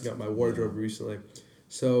been messing up my wardrobe recently.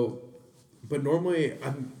 So, but normally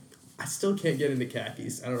I still can't get into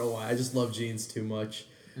khakis. I don't know why. I just love jeans too much.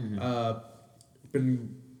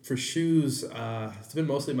 Been for shoes. It's been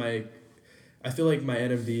mostly I feel like my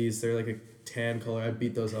NMDs. They're like a tan color. I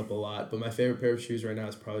beat those up a lot. But my favorite pair of shoes right now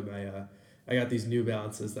is probably my. I got these New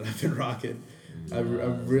Balances that I've been rocking.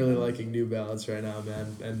 I'm really liking New Balance right now,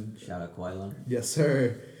 man. And Shout out Kawhi Leonard. yes,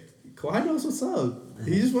 sir. Kawhi knows what's up.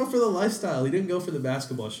 He just went for the lifestyle. He didn't go for the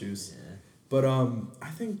basketball shoes. Yeah. But I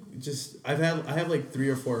think just I have like 3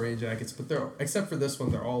 or 4 rain jackets, but they're except for this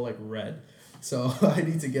one, they're all like red. So I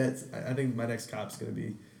need to get. I think my next cop's gonna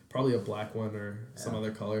be probably a black one or some Yeah.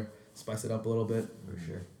 other color, spice it up a little bit. For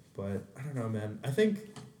sure. But I don't know, man. I think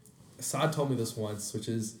Assad told me this once, which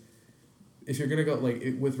is if you're gonna go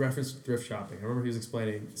with reference to thrift shopping. I remember he was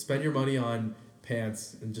explaining spend your money on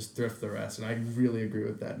pants and just thrift the rest, and I really agree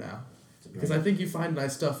with that now. Because I think you find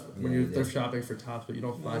nice stuff when Yeah, you're you thrift do. shopping for tops, but you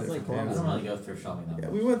don't find it's it like for I pants. don't really go thrift shopping that Yeah,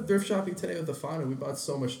 much. we went thrift shopping today with the Fauna. We bought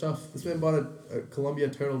so much stuff. This man bought a Columbia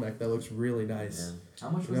turtleneck that looks really nice. Yeah. How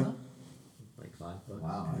much was Yeah. that? Like $5.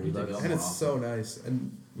 Wow, I $3. need to go. And it's so nice.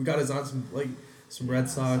 And we got his on some Red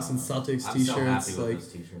Sox and Celtics I'm t-shirts. so happy with like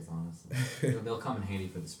those t-shirts, honestly. They'll come in handy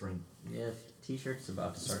for the spring. Yeah, t-shirts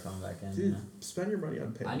about to start coming back in. dude, You know? spend your money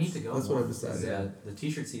on pants. I need to go. That's more, what I've decided. 'cause, the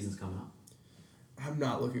t-shirt season's coming up. I'm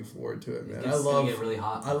not looking forward to it, man. It's gonna get really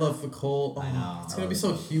hot. I love the cold. I know. It's I gonna be love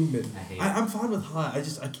so it. humid. I hate it. I'm fine with hot.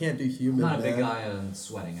 I can't do I'm humid. not a big man. guy on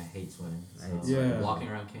sweating. I hate sweating. So Yeah. walking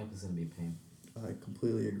around campus is gonna be a pain. I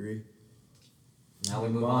completely agree. Now we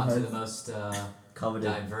move on to Why? the most Coveted.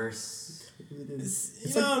 diverse.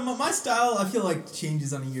 You know, my style, I feel like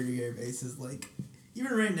changes on a year-to-year basis. Like,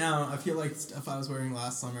 even right now, I feel like stuff I was wearing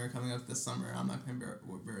last summer, coming up this summer, I'm not going to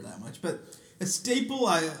wear that much. But a staple,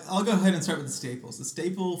 I'll go ahead and start with the staples. The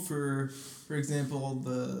staple for example,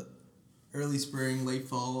 the early spring, late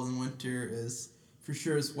fall, and winter is for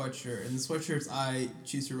sure a sweatshirt. And the sweatshirts I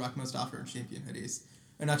choose to rock most often are Champion hoodies.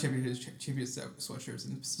 Or not Champion hoodies, Champion sweatshirts,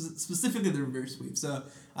 and specifically the reverse sweep. So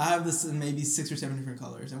I have this in maybe 6 or 7 different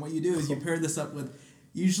colors. And what you do is you pair this up with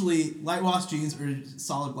usually light wash jeans or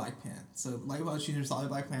solid black pant. So light wash jeans or solid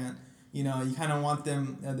black pant, you know, you kind of want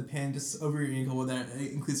them, the pant just over your ankle, whether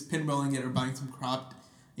it includes pin rolling it or buying some cropped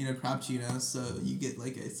chinos. So you get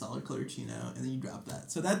like a solid color chino and then you drop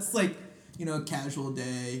that. So that's like, you know, a casual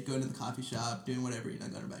day, going to the coffee shop, doing whatever, you know,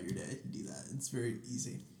 going about your day. You do that. It's very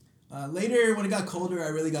easy. Later, when it got colder, I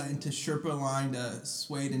really got into Sherpa-lined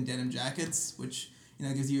suede and denim jackets, which, you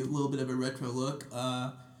know, gives you a little bit of a retro look.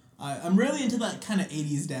 I'm really into that kind of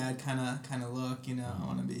 80s dad kind of look, you know. I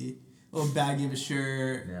want to be a little baggy of a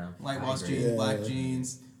shirt, light I wash agree. jeans, black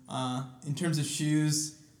jeans. In terms of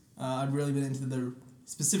shoes, I've really been into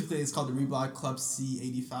specifically it's called the Reebok Club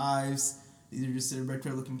C85s. These are just a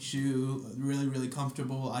retro looking shoe, really, really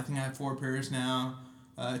comfortable. I think I have 4 pairs now.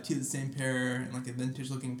 2 of the same pair, and like a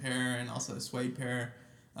vintage looking pair, and also a suede pair.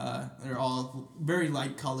 They're all very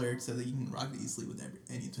light colored so that you can rock it easily with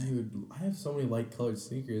anything. Dude, I have so many light colored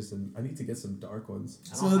sneakers, and I need to get some dark ones.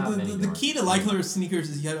 I So don't have many the dark key to light colored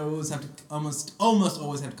sneakers is you always have to almost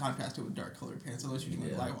always have to contrast it with dark colored pants unless you're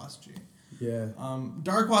doing like light wash jeans. Yeah.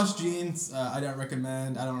 Dark wash jeans I don't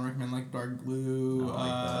recommend. I don't recommend like dark blue.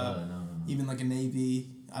 No. Even like a navy.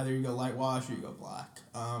 Either you go light wash or you go black.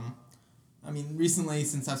 I mean, recently,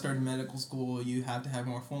 since I started medical school, you have to have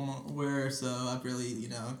more formal wear, so I've really, you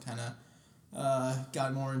know, kind of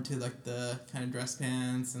got more into, like, the kind of dress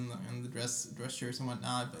pants and the dress shirts and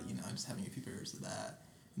whatnot, but, you know, just having a few pairs of that.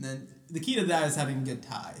 And then the key to that is having good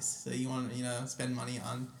ties, so you want to, you know, spend money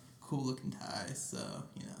on cool-looking ties, so,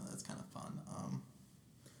 you know, that's kind of fun.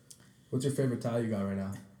 What's your favorite tie you got right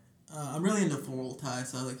now? I'm really into floral ties,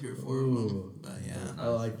 so I like 3 or 4 of Ooh. them, but, yeah. I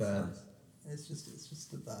like that. It's just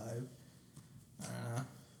a vibe. I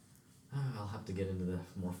don't know. I'll have to get into the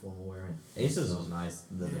more formal wear. ASOS was nice.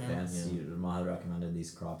 The Yeah. pants Mahad recommended these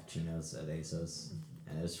cropped chinos at ASOS,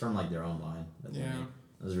 and it was from like their own line. That they Yeah. made.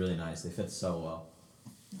 It was really nice. They fit so well.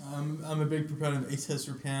 I'm a big proponent of ASOS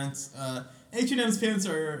for pants. H&M's pants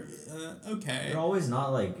are okay. They're always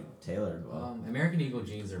not like tailored well. American Eagle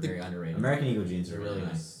jeans are very underrated. American Eagle jeans They're are really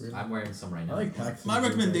nice. Really? I'm wearing some right now. I like Paxton. My jeans,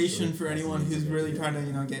 recommendation actually. for anyone That's who's easy. really trying to,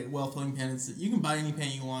 you know, get well-fitting pants, you can buy any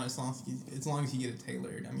pant you want as long as you get it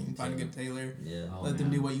tailored. I mean, find a good tailor. Yeah. Oh, Let them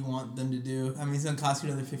man. do what you want them to do. I mean, it's gonna cost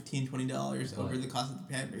you another $15-$20 over Right. the cost of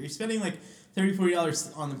the pant, but you're spending like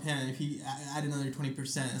 $30-$40 on the pant. If you add another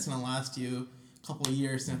 20%, it's gonna last you a couple of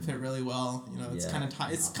years. It's gonna fit really well. You know, it's Yeah. kind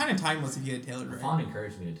of timeless if you get it tailored The right. font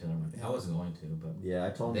encouraged me to tailor my thing. I wasn't going to, but Yeah, I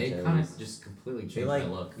told them they tailors. kind of just completely They changed like my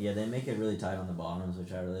look. yeah, they make it really tight on the bottoms,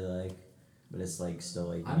 which I really like. But it's like still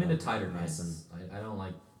like I'm you know, into tighter nice pants. I don't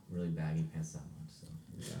like really baggy pants that much. So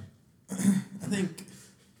yeah. I think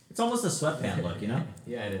It's almost a sweatpant look, you know.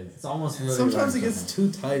 yeah, it is. It's almost really Sometimes like it gets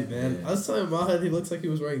too tight, man. Yeah. I was telling Mahad he looks like he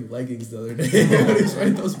was wearing leggings the other day when he was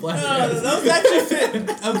wearing those black pants. those actually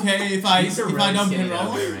fit okay if I These are if really I don't skinny pin that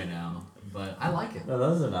roll. way right now, but I like it. No,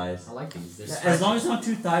 those are nice. I like these. They're As long as it's not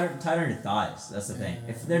too tight on your thighs. That's the thing.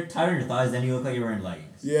 If they're tight on your thighs, then you look like you're wearing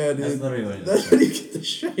leggings. Yeah, dude. That's literally what it That's is. when you get the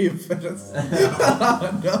shape.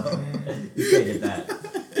 No. You can't get that.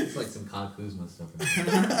 It's like some Kyle Kuzma stuff.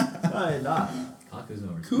 Probably not. Kyle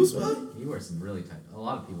Kuzma wears Kuzma? He wears some really tight. A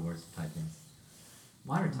lot of people wear some tight pants.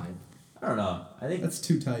 Mine are tight. I don't know. I think That's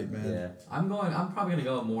too tight, man. yeah. I'm probably gonna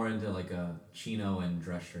go more into like a chino and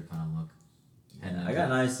dress shirt kind of look. And I got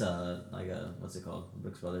nice like a what's it called?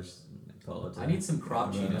 Brooks Brothers polo. I need some crop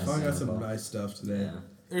I chinos. finally got some nice stuff today. Yeah.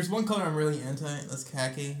 There's one color I'm really anti. That's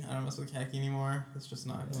khaki. I don't mess with khaki anymore. It's just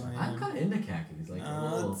not who I am. I'm kind of into khakis. Like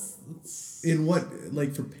a little. It's In what,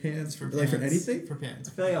 like for pants, for like for pants. anything? For pants.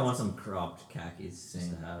 I feel like I want some cropped khakis just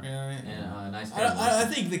Same. to have. Yeah, and a nice. I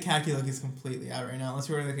think the khaki look is completely out right now. Unless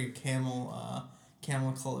you're wearing like a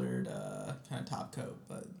camel colored kind of top coat,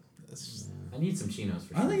 but it's just, I need some chinos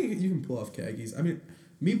for I sure. think you can pull off khakis. I mean,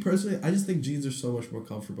 me personally, I just think jeans are so much more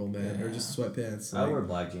comfortable, man. Or Yeah. just sweatpants. I Like, wear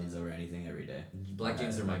black jeans over anything every day. Black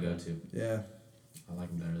jeans are my go-to. yeah. I like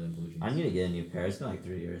them better than blue jeans. I need to get a new pair. It's been like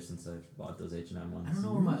 3 years since I bought those H&M ones. I don't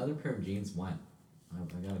know where my other pair of jeans went. I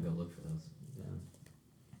gotta go look for those. Yeah.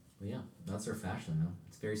 But yeah, that's their fashion though.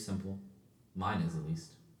 It's very simple. Mine is at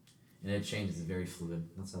least. And it changes, it's very fluid.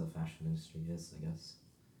 That's how the fashion industry is, I guess.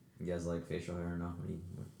 You guys like facial hair or no?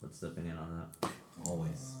 What's the opinion on that?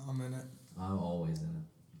 Always. I'm in it. I'm always in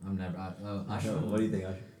it. I'm never. I should. What do you think,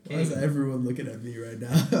 Asher? Why is everyone looking at me right now?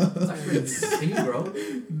 Can you grow?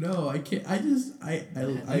 No, I can't. I just I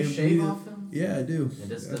You shave off them? Yeah, I do. It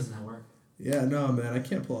just doesn't work. Yeah, no, man, I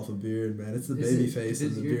can't pull off a beard, man. It's the Is baby it- face,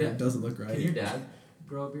 is and the your beard dad- doesn't look right. Can your dad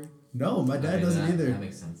grow a beard? No, my dad Okay, doesn't that, either. That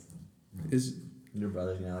makes sense. Is Your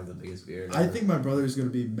brother's gonna have like the biggest beard. I think my brother's gonna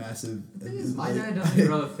be massive. The thing is, my dad doesn't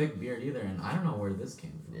grow a thick beard either, and I don't know where this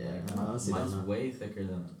came from. Yeah, Like, I honestly mine's don't know. way thicker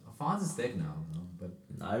than Alphonse is thick now, though.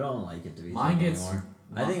 But I don't like it to be mine thick gets. anymore.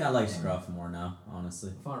 I think I like scruff more now, honestly.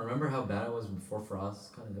 Alphonse, remember how bad it was before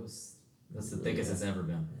Frost? God, that's the thickest it's ever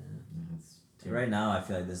been. Yeah, it's terrible. Right now, I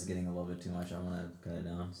feel like this is getting a little bit too much. I'm gonna cut it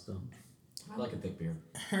down still. I like a thick beard.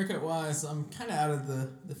 Haircut wise, I'm kind of out of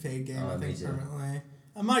the fade game. Oh, I me think too. permanently.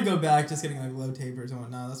 I might go back just getting like low tapers and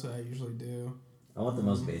whatnot. That's what I usually do. I want the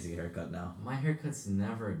most basic haircut now. My haircut's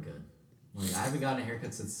never good. Like I haven't gotten a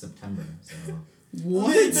haircut since September, so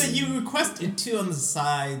But you requested two on the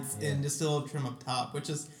sides and just a little trim up top, which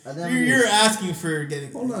is And then you're asking for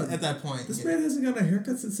getting Hold on. at that point. This get- man hasn't gotten a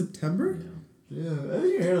haircut since September. yeah. Yeah, I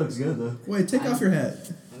think your hair looks good though. Wait, take off your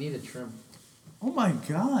hat. I need a trim. Oh my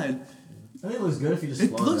god. I think it looks good if you just It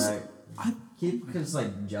flow looks- it back. I- Keep just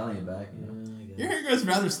like gelling it back. You know? Your hair grows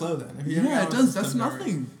rather slow then. If you ever Yeah, go it with does. That's September.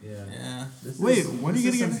 nothing. Yeah. Yeah. This Wait, is, when are this you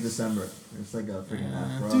is getting since December? It's like a freaking Yeah.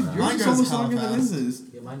 afro. Dude, now. yours Mine is grows almost hella longer than fast. his is.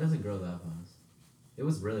 Yeah, mine doesn't grow that fast. It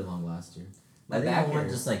was really long last year. I My think back I want hair-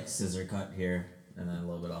 just like scissor cut here and then a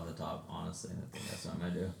little bit off the top. Honestly, I think that's what I'm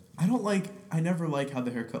gonna do. I never like how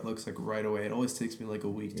the haircut looks like right away. It always takes me like a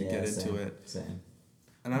week to get same, into it. Same.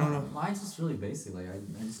 And I don't know. Mine's just really basic. Like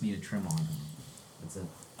I just need a trim on. That's it.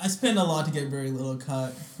 I spend a lot to get very little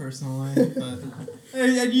cut personally, but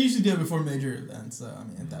I usually do it before major events. So I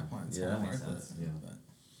mean, at that point, it's Yeah, kind of that makes worth sense. it. Yeah. But,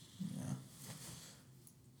 yeah.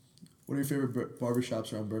 What are your favorite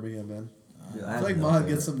barbershops around Birmingham, man? Dude, I have feel like no Mahad favorite.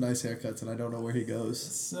 gets some nice haircuts, and I don't know where he goes.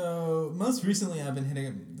 So most recently, I've been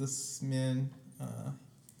hitting this man.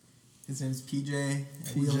 His name's PJ.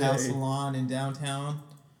 At Wheelhouse Salon in downtown.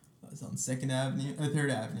 It's on 2nd Avenue or 3rd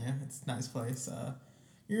Avenue. It's a nice place.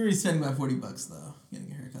 You're gonna be spending about $40 though, getting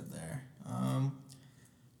a haircut there.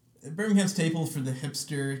 Birmingham's staple for the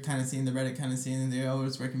hipster kind of scene, the Reddit kind of scene. They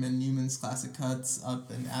always recommend Newman's Classic Cuts up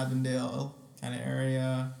in Avondale kind of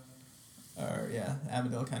area.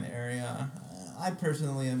 Avondale kind of area. I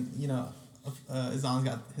personally am, Azan's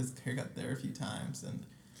got his haircut there a few times, and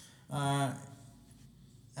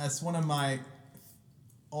as one of my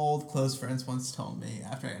old close friends once told me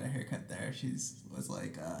after I got a haircut there, was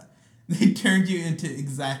like, they turned you into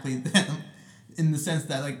exactly them, in the sense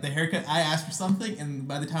that like the haircut, I asked for something, and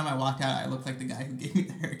by the time I walked out, I looked like the guy who gave me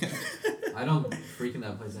the haircut. I don't frequent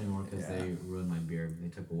that place anymore because they ruined my beard. They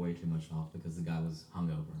took way too much off because the guy was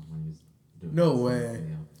hungover when he was doing No this. way.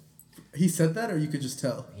 Yeah. He said that, or you could just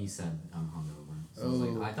tell. He said I'm hungover. So I was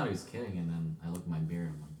like, I thought he was kidding, and then I looked at my beard.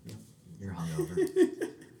 I'm like, yeah, you're hungover.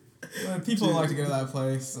 But people like to go to that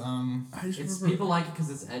place. I just It's remember. people like it because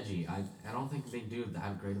it's edgy. I don't think they do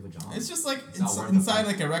that great of a job. It's just like It's not worth the inside price.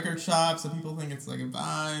 like a record shop, so people think it's like a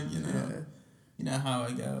vibe, Yeah. You know how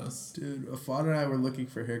it goes. Dude, Afan and I were looking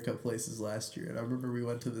for haircut places last year, and I remember we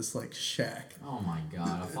went to this like shack. Oh my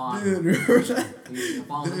god, Afon. Dude, remember that?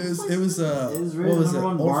 Afon's It was It was what really was it? number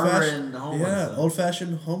one Old barber fashioned, in Homewood. yeah, so. old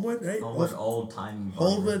fashioned Homewood, right? Homewood, old timey.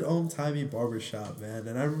 Homewood, old timey barbershop, man.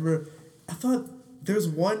 And I remember, I thought there was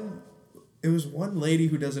one. It was one lady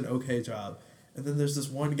who does an okay job, and then there's this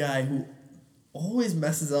one guy who always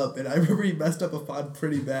messes up. And I remember he messed up Afan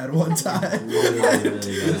pretty bad one time.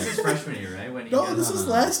 This is freshman year, right? When he No, got, this was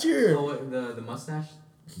last year. Oh, the mustache.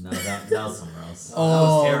 No, that was somewhere else. that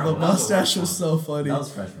was terrible. The That was the mustache worst was one. so funny. That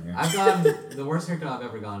was freshman year. I've gotten the worst haircut I've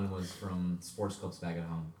ever gotten was from Sports Clips back at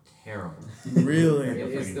home. Terrible. Really, It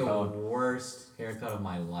is freaking the cold. worst haircut of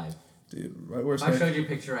my life. dude. Right, where's If I my? showed you a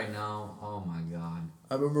picture right now, oh my god.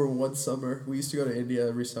 I remember one summer we used to go to India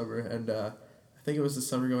every summer, and I think it was the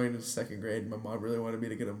summer going into 2nd grade. My mom really wanted me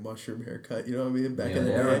to get a mushroom haircut. You know what I mean? Back Yeah, in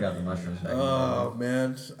the Everyone day. got the mushrooms back Oh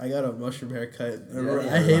man, I got a mushroom haircut. I, remember, in the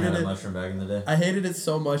day. I hated Had a it. mushroom back in the day. I hated it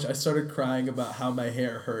so much. I started crying about how my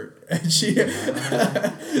hair hurt, and she.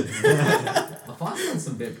 Afon's done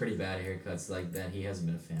some pretty bad haircuts like that he hasn't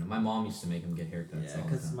been a fan of. My mom used to make him get haircuts Yeah, all the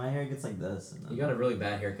because time. my hair gets like this. And then, He got a really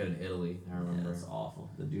bad haircut in Italy, I yeah, remember. it's awful.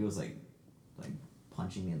 The dude was like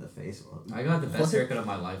punching me in the face. I got the best What? haircut of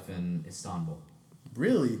my life in Istanbul.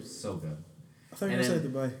 Really? So good. I thought you And were saying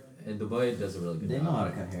then- Dubai. And Dubai does a really good They job. know how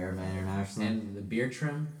to cut hair, man, internationally. And the beard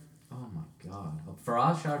trim, oh my god.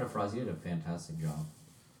 Faraz, shout out to Faraz, he did a fantastic job.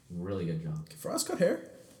 Really good job. Can Frost cut hair?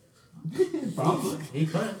 Probably. He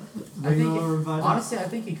could. I Bring think, over Vijay. honestly, I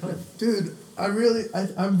think he could. Dude,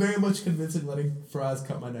 I'm very much convinced in letting Faraz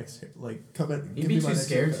cut my next hair. Like, cut it. He'd be too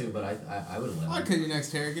scared to, but I would let I'll him. cut your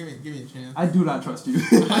next hair. Give me a chance. I do not trust you.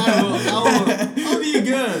 I'll be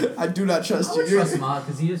good. I do not trust I you. would trust Mod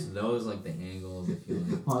because he just knows like the angles. If you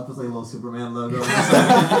like. I'll put like a little Superman logo.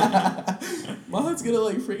 Mahad's gonna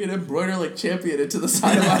like freaking embroider like champion into the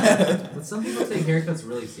side of my head. But some people take haircuts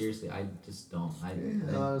really seriously. I just don't.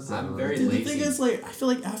 honestly, I'm I'm very Dude, lazy. the thing is, like, I feel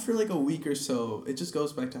like after like a week or so, it just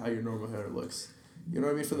goes back to how your normal hair looks. You know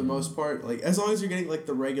what I mean? For the most part, like as long as you're getting like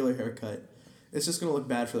the regular haircut, it's just gonna look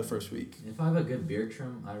bad for the first week. If I have a good beard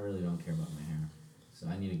trim, I really don't care about my hair. So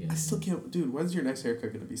I need to get. I still can't, dude. When's your next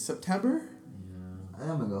haircut gonna be? September?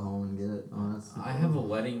 Yeah. I'm gonna go home and get it, honestly. I have a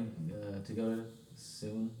wedding to go to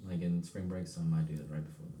soon, like in spring break, so I might do that right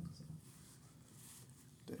before then. So.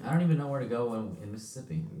 I don't even know where to go in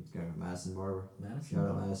Mississippi. Go to Madison Barber. Madison. Shout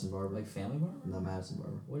out Barber? Madison Barber. Like family barber? No, Madison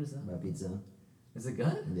Barber. What is that? About pizza. Is it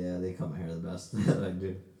good? Yeah, they cut my hair the best. I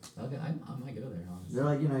do. Okay, I might go there. Honestly. They're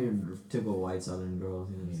like, you know, your typical white southern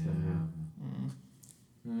girls. You know, just cut hair.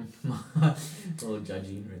 A little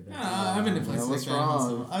judgy right there. I've been to places what's like that.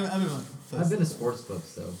 wrong? So I've been like I've been to sports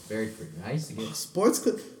clubs though. Very frequent. I used to get. Sports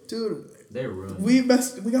clip, dude. They're ruined. We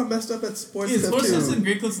got messed up at sports Yeah, clip sports clips too. and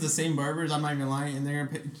great clips are the same barbers. I'm not even lying, and they're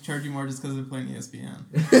gonna charge you more just because they're playing ESPN.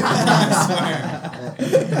 I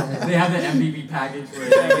swear. They have the MVP package where Yeah,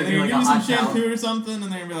 they they're give you gonna like give a you some hot towel. shampoo or something, and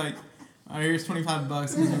they're gonna be like, "Oh, here's $25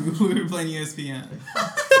 because we were playing ESPN."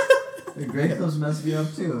 The Great Clips messed me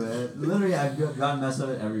up too, man. Literally, I've gotten messed up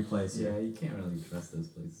at every place. Yeah, you can't really trust those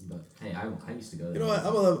places. But hey, I used to go there. You know what?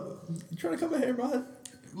 You trying to cut my hair, Mahad?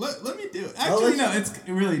 Let me do it. I'll Actually, let no, it's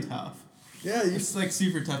really tough. Yeah, you. It's like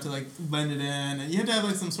super tough to like blend it in, and you have to have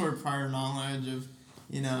like some sort of prior knowledge of,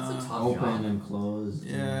 you know. It's a tough Open job. and closed.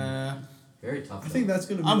 Yeah. Very tough. I think that's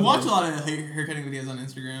gonna be. I the watch a most- lot of haircutting videos on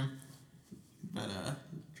Instagram, but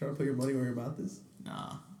Trying to put your money where your mouth is,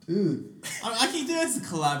 nah. dude. I think that's a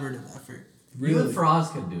collaborative effort. You and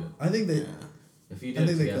Faraz could do it I think they. Yeah. if you I did it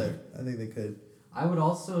think they together. could. I think they could. I would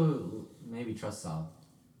also maybe trust Sal,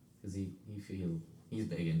 because he's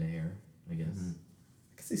big into hair. I guess. Mhm.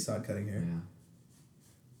 I can see sod cutting hair. Yeah.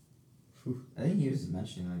 I think he was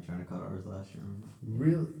mentioning like trying to cut ours last year. Remember?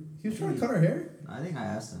 Really? He was trying to cut our hair? I think I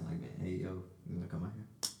asked him like, "Hey, yo, you gonna cut my hair?"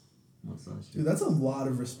 What's last year? Dude, that's a lot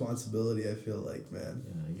of responsibility, I feel like, man.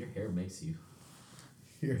 Your hair makes you.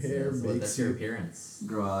 Your hair That's makes your you. appearance.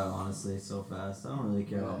 Grow out honestly so fast. I don't really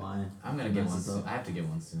care about mine. I'm gonna It get messes one soon. up. I have to get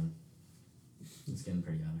one soon. It's getting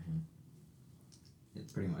pretty out of hand.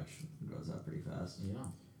 It pretty much grows out pretty fast. Yeah.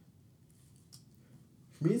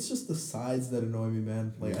 For me, it's just the sides that annoy me,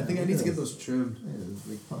 man. Like, I Yeah, think I it need to get is. those trimmed. Yeah, it's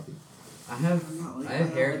like puffy. I have like I have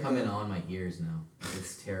that. hair coming on my ears now.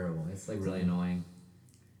 It's terrible. It's like really annoying.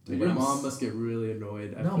 Dude, Like, your when I'm must get really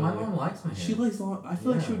annoyed. I No, feel my like. mom likes my hair. She likes long. I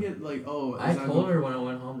feel like she would Yeah. get like, oh. I is that told good? her when I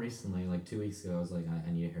went home recently, like 2 weeks ago, I was like, I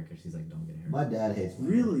need a haircut. She's like, don't get a haircut. My dad hates my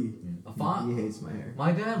hair. Really? Yeah. A He font. hates my hair.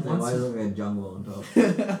 My dad He's like, why does wants. it look like a jungle on top?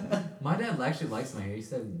 My dad actually likes my hair. He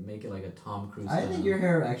said make it like a Tom Cruise. I think style. your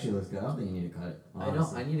hair actually looks good. I don't think you need to cut it. I don't.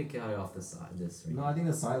 honestly. I need to cut it off the side. This. Right No, I think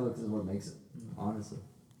the side look is what makes it. Honestly.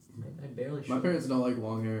 I barely. My should. parents don't like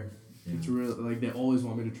long hair. Yeah. It's really like they always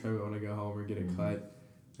want me to trim it when I go home or get it cut,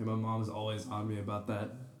 and my mom's always on me about that.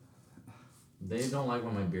 They don't like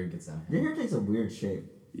when my beard gets out. of Your hand. hair takes a weird shape.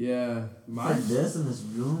 Yeah, It's mine. like this and this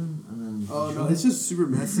room and then. Oh no, it's just super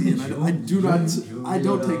messy, and I do not. I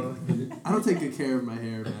don't take good care of my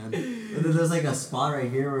hair, man. But then there's like a spot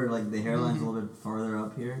right here where like the hairline's a little bit farther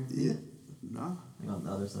up here. Yeah. No. Like on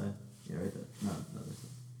the other side. Yeah, right there. No, the other side.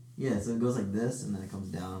 Yeah, so it goes like this and then it comes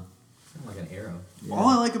down. Like an arrow. Yeah. All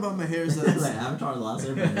I like about my hair is that It's like it's, Avatar: The Last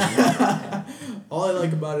Airbender. all I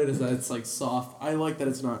like about it is that it's like soft. I like that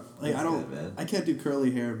it's not like I That's don't. good, man. I can't do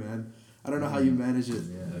curly hair, man. I don't know how you manage it.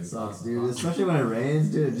 Yeah. It sucks, dude. Especially when it rains,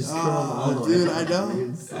 dude. It just curls all the way. dude, I know. Dude,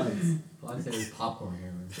 it sucks. Well, I'd say it's popcorn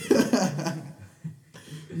hair.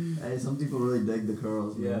 Hey, some people really dig the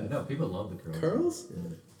curls, Yeah. man. No, people love the curls. Curls?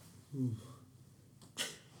 Yeah.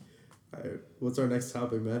 Alright, what's our next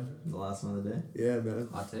topic, man? The last one of the day. Yeah, man.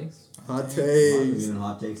 Hot takes. Hot We've takes. been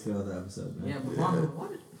hot takes throughout the episode, man. Yeah, but Mom,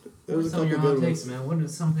 what? There What was are a some of your couple hot good takes, ones. man? What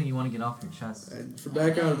is something you want to get off your chest? And for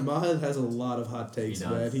background, Mahad has a lot of hot takes, He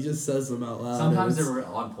does. man. He just says them out loud. Sometimes and they're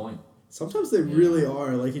on point. sometimes they really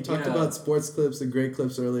are. Like he talked Yeah. about sports clips and great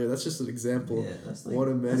clips earlier. That's just an example. Yeah, that's like One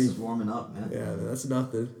of that's many. just warming up, man. Yeah, man, that's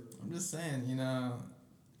nothing. I'm just saying, you know,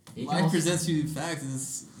 He can life also- presents you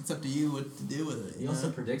facts. It's up to you what to do with it. He you also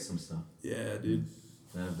know? predicts some stuff Yeah, dude.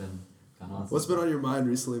 that have been kind of. What's been on your mind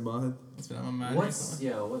recently, Mohan? It's been on my mind. What's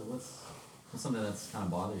recently. what's something that's kind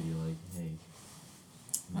of bothered you? Like, hey,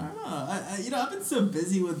 I don't know. I've been so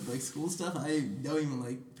busy with like school stuff. I don't even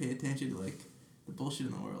like pay attention to like the bullshit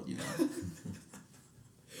in the world. You know.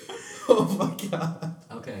 Oh my god.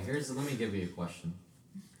 okay, let me give you a question.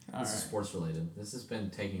 All This is right. sports related. This has been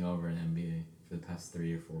taking over in NBA for the past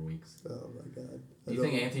 3 or 4 weeks. Oh my god. Do you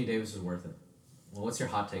think Anthony Davis is worth it? Well, what's your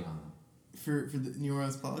hot take on that? For the New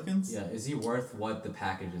Orleans Pelicans. Yeah, is he worth what the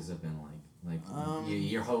packages have been like? Like Um,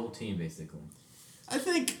 your whole team basically. I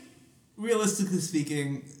think, realistically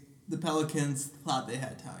speaking, the Pelicans thought they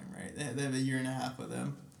had time, right? They have a year and a half with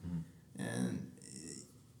them, and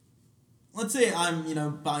let's say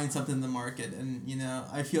I'm buying something in the market, and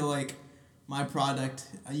I feel like my product.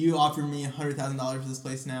 You offered me $100,000 for this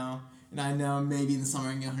place now, and I know maybe in the summer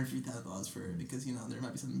I can get $150,000 for it because there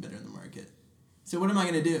might be something better in the market. So what am I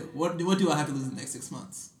gonna do? What do I have to lose in the next 6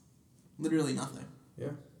 months? Literally nothing. Yeah.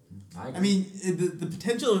 I mean, the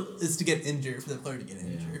potential is to get injured for the player to get Yeah.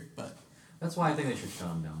 injured, but That's why I think they should shut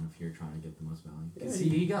him down if you're trying to get the most value. Because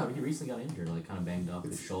Yeah, he recently got injured, like kind of banged up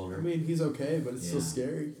his shoulder. I mean, he's okay, but it's still Yeah.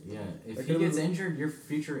 scary. Yeah, if That he could've gets been- injured, your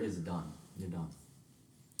future is done. You're done.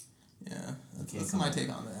 yeah, that's Can't my come take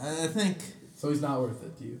on that. I think So he's not worth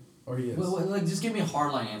it to you, or he is. Well, like, just give me a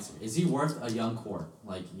hardline answer. Is he worth a young core?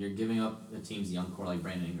 Like, you're giving up the team's young core, like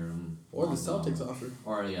Brandon Ingram. Or the Lonzo, Celtics offer.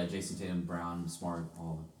 Or, yeah, Jason Tatum, Brown, Smart,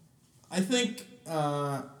 all of them. I think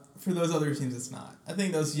for those other teams, it's not. I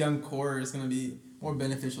think those young core is going to be more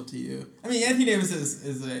beneficial to you. I mean, Anthony Davis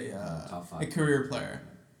is Top a five. career player,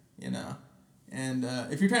 and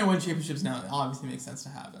if you're trying to win championships now, it obviously makes sense to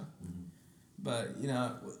have him. Mm-hmm. But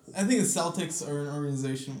I think the Celtics are an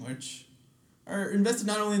organization which are invested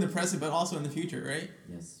not only in the present but also in the future, right?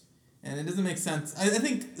 Yes. And it doesn't make sense. I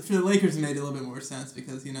think for the Lakers, it made a little bit more sense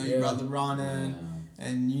because you Yeah. brought LeBron in. Yeah.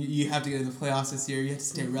 And you have to get in the playoffs this year. You have to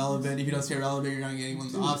stay relevant. If you don't stay relevant, you're not getting one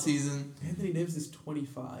in the Dude. offseason. Anthony Davis is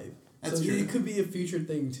 25. That's so true. it could be a future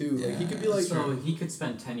thing too. Like he Yeah. could be like So he could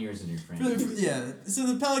spend 10 years in your franchise. Yeah. So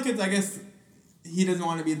the Pelicans, I guess, he doesn't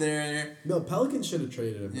want to be there. no, Pelicans should have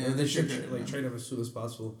traded him. Yeah, Or they they should should trade him. trade him as soon as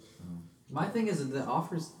possible. My thing is that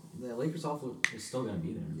the Lakers offer is still going to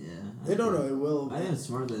be there. Yeah. They don't know it will. I think it's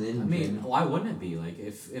smart that they didn't. I mean, trade him. why wouldn't it be? Like,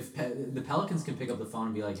 if the Pelicans can pick up the phone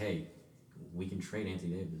and be like, hey, we can trade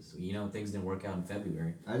Anthony Davis. Things didn't work out in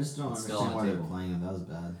February. I just don't It's still understand on why the they're table. playing him. That was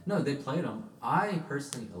bad. No, they played him. I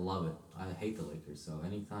personally love it. I hate the Lakers, so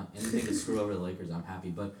anything to screw over the Lakers, I'm happy.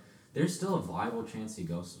 But there's still a viable chance he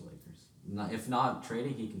goes to the Lakers. If not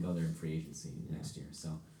trading, he can go there in free agency next year.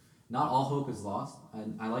 So, not all hope is lost.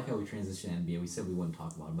 I like how we transitioned to NBA. We said we wouldn't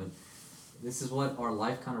talk about it, but this is what our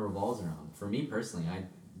life kind of revolves around. For me personally,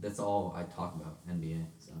 that's all I talk about, NBA.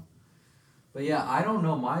 So. But yeah, I don't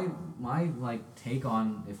know. My take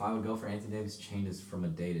on if I would go for Anthony Davis changes from a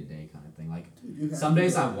day to day kind of thing. Like You have some to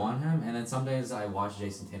days go. I want him, and then some days I watch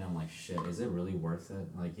Jason Tatum. I'm like, shit, is it really worth it?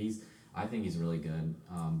 Like I think he's really good.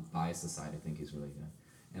 Bias aside, I think he's really good.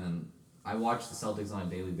 And then I watch the Celtics on a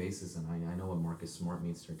daily basis, and I know what Marcus Smart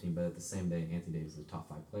means to their team. But at the same day, Anthony Davis is a top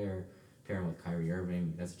 5 player. Pairing with Kyrie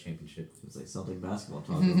Irving, that's a championship. It's like Celtic basketball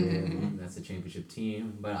talk over here. Man. That's a championship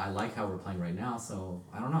team. But I like how we're playing right now, so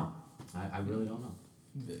I don't know. I really don't know.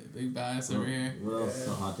 Big bias over here. What else? Yeah.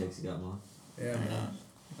 The hot takes you got, Mo? Yeah.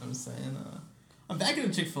 I'm just saying. I'm back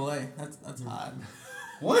into Chick-fil-A. That's hot.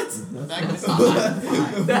 What? I'm back into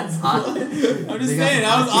That's hot. I'm just They got saying. the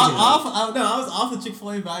I was hot chicken. I was off the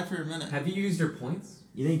Chick-fil-A vibe for a minute. Have you used your points?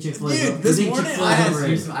 You think Chick-fil-A? Dude, this morning I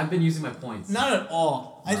had- I've been using my points. Not at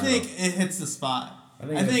all. I Wow. think it hits the spot. I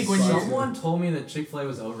I think when it's you fine. Someone told me that Chick-fil-A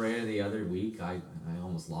was overrated the other week. I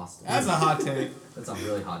almost lost it. That's a hot take. That's a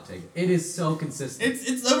really hot take. It is so consistent.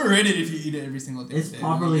 It's overrated if you eat it every single day. It's Dave.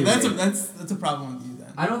 properly That's rated. that's a problem with you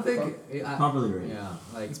then. I don't think Properly rated. Yeah,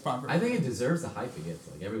 like It's proper. I think it deserves the hype it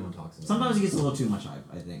gets. Like everyone talks about. Sometimes it. it gets a little too much hype.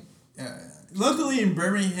 I think. Locally in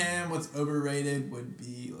Birmingham, what's overrated would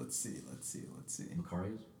be let's see.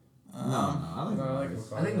 Macari's. No, I like. No, I like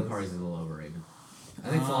Macari's. I think Macari's is a little overrated. I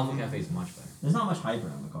think Falafel Cafe is much better. There's not much hype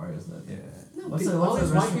around Macari's though. Yeah. What's All the, what's these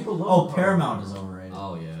the white restaurant? people love Oh, Macari's. Paramount is overrated.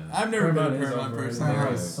 Oh yeah. I've never been to Paramount is Paramount overrated. personally.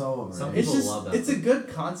 Paramount Yeah. is so overrated. Some It's people just love that it's a place. good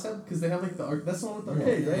concept because they have like that's the one with the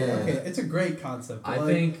arcade, right? Yeah. Okay, it's a great concept. But I like,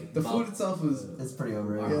 think the Buff- food itself was. It's pretty Our-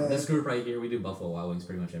 overrated. Yeah. This group right here, we do Buffalo Wild Wings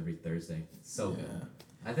pretty much every Thursday. So Yeah.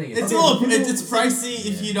 I think It's it's a Okay, little but people- it's pricey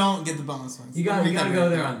if Yeah. you don't get the bonus ones. you gotta go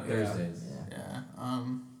there on Yeah. Thursdays. Yeah.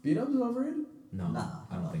 B-Dubs is overrated. No, Nah,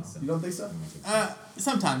 I don't think so. You don't think so? I don't think so.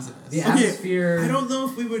 Sometimes it is. The Okay, atmosphere. I don't know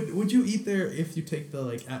if we would you eat there if you take the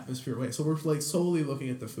like atmosphere away? So we're like solely looking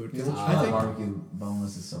at the food because Yeah. I think barbecue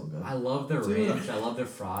boneless is so good. I love their Dude, ranch. I love their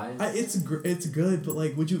fries. it's good, but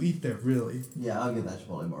like, would you eat there really? Yeah, I'll get that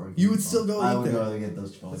Chipotle barbecue. You would still go I eat would there? rather get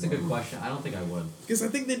those Chipotle. That's a good barbecue. question. I don't think I would. Because I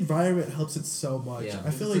think the environment helps it so much. Yeah,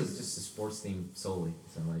 I feel like it's just a sports team solely.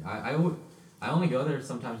 So like I only go there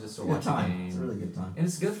sometimes just to Good watch a time. game. It's a really good time. And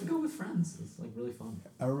it's good to go with friends. It's like really fun.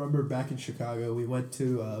 I remember back in Chicago, we went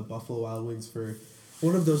to Buffalo Wild Wings for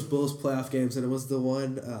one of those Bulls playoff games, and it was the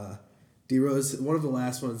one D-Rose, one of the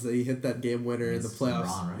last ones that he hit that game winner in the Against playoffs.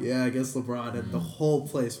 LeBron, right? Yeah, against LeBron, and the whole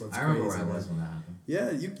place went I crazy. remember where I man. was when that happened.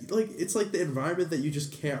 Yeah, you like it's like the environment that you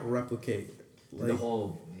just can't replicate. the Like,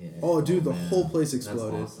 whole. Yeah, oh, dude, the man. whole place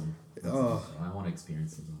exploded. That's awesome. That's Oh. awesome. I want to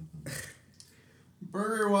experience something like that.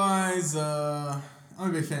 Burger wise, I'm a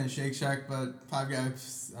big fan of Shake Shack, but Five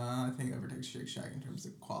Guys I think overtakes Shake Shack in terms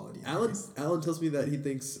of quality. and taste. Alan tells me that he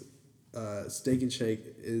thinks Steak and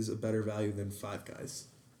Shake is a better value than Five Guys.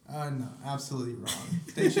 No, absolutely wrong.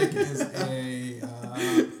 Steak Shake is a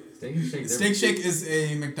Steak and Shake. Steak Shake is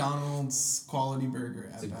a McDonald's quality burger.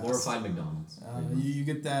 It's At a best. glorified McDonald's. You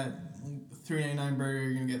get that $3.99 burger,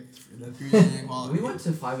 you're gonna get the $3.99 quality. We went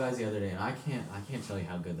to Five Guys the other day, and I can't tell you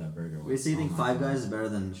how good that burger was. Wait, so you think my Five God. Guys is better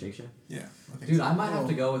than Shake Shack? Yeah, I think Dude, so. I might have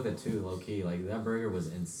to go with it too, low key. Like that burger was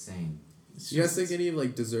insane. It's You guys just- think any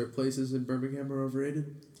like dessert places in Birmingham are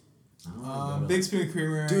overrated? I don't wanna go to- Big Spoon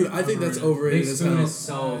Creamery. Dude, I think that's overrated Big as Spoon hell. is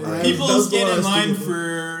so. Yeah. great. People That's stand what I in was line thinking.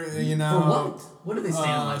 for you know. For what? What do they stand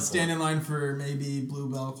in line for? Stand in line for maybe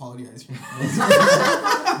Bluebell quality ice cream.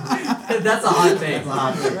 That's a hot take. That's a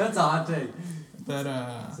hot take. That's a hot take. But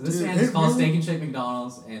So this Dude, man is it called really- Steak and Shake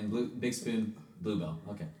McDonald's and Big Spoon Bluebell.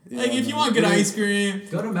 Okay. like if you want good ice cream,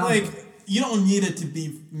 Go to Mountain like Brook. you don't need it to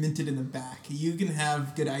be minted in the back. You can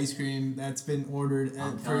have good ice cream that's been ordered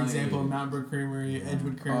I'm at, for telling example, you. Mount Brook Creamery,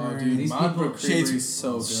 Edgewood Oh, Creamery. dude, These Mount people- Brook Creamery Shades- is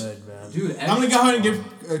so good, man. Dude, I'm gonna go ahead and give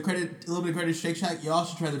a little bit of credit to Shake Shack. Y'all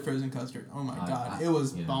should try the frozen custard. Oh my god, it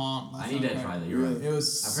was yeah. bomb. I need to try that. You're right. It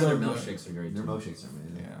was I've so heard their good. milkshakes are great Their too. milkshakes are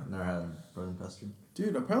amazing. Yeah. Never had frozen custard.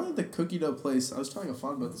 Dude, apparently the cookie dough place, I was telling a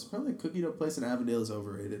fun about this, apparently the cookie dough place in Avondale is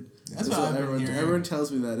overrated. That's what I've been everyone, hearing. everyone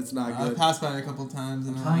tells me that. It's not I good. passed by it a couple times.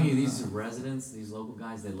 And I'm telling you, these residents, these local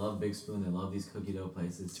guys, they love Big Spoon. They love these cookie dough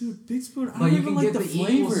places. Dude, Big Spoon, I But don't you even can like get the the equal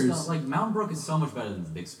flavors. stuff. Like Mountain Brook is so much better than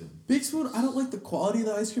Big Spoon. Big Spoon, I don't like the quality of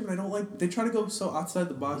the ice cream, and I don't like, they try to go so outside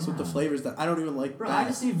the box with the Yeah. flavors that I don't even like Bro, that. I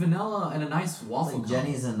just need vanilla and a nice waffle. Like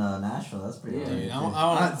Jenny's in Nashville. That's pretty Yeah. good. Dude, I too.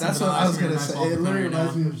 want That's some what I was vanilla gonna ice say. cream It and literally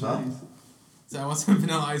ice cream reminds me of Huh? Jenny's. So I want some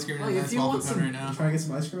vanilla ice cream Like, and a if nice you waffle want cone some- right now. Try to get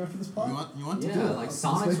some ice cream after this pod? You want to Yeah, do it? like Let's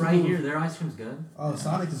Sonic's make a right move. here. Their ice cream's good. Oh,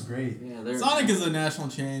 Sonic is great. Yeah, they're Sonic is a national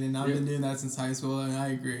chain, and I've Yeah. been doing that since high school, and I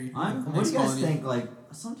agree. What do Nice you guys quality. think? Like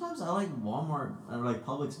sometimes I like Walmart or like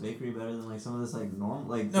Publix bakery better than like some of this like normal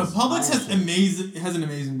like. No, this Publix high-end shit. has an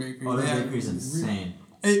amazing bakery. Oh, They their have- bakery's insane.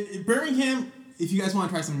 Birmingham, if you guys want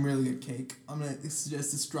to try some really good cake, I'm gonna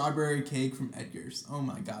suggest the strawberry cake from Edgar's. Oh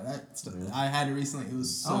my god, Really? I had it recently. It was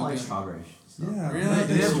so I don't like good. strawberries. So. Yeah, Really? I like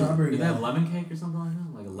Do they have, strawberry. do they have guy. lemon cake or something like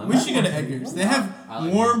that? Like a lemon. We should go to Edgar's. They have I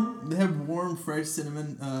like warm fresh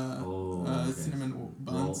cinnamon okay. cinnamon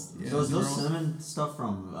buns. Roll. Yeah, Those rolls. cinnamon stuff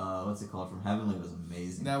from what's it called from Heavenly was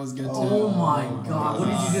amazing. That was good too. Oh my god! What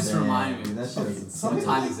did you just Damn, remind me? dude, that shit was Okay, insane. What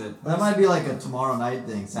time is it? That might be like a tomorrow night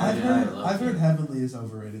thing. I've Saturday heard, night. I've heard Heavenly is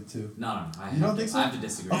overrated too. No, I You don't think so? I have to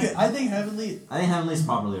disagree. Okay, I think Heavenly, I think Heavenly's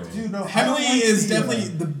properly rated. dude, no. I Heavenly don't like is the, definitely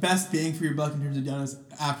the best bang for your buck in terms of donuts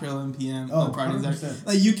after 11 p.m. Oh, on Fridays. 100%.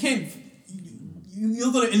 Like you can't.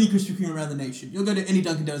 You'll go to any Krispy Kreme around the nation. You'll go to any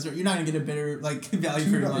Dunkin' Donuts. You're not gonna get a better like value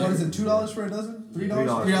for your money. What is it? $2 for a dozen? $3 $3.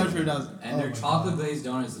 $3 for a dozen. And Oh their my chocolate God. glazed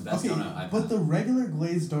donut is the best Okay, donut I've but had. the regular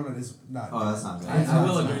glazed donut is not. Oh, good. that's not good. I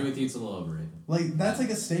will It's agree not. with you. It's a little overrated. Like that's like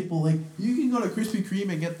a staple. Like you can go to Krispy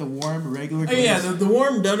Kreme and get the warm regular. Oh yeah, glazed. the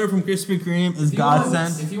warm donut from Krispy Kreme is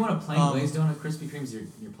godsend. If you want a plain Um, glazed donut, Krispy Kreme's your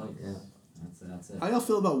plate. Yeah. That's it. How y'all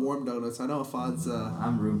feel about warm donuts? I know Afon's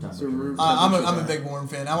I'm room temperature. room I'm temperature a guy. big warm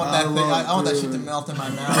fan. I want I that thing. love I want that shit to brewing. melt in my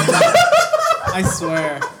mouth. I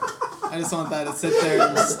swear. I just want that to sit there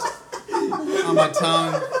and just on my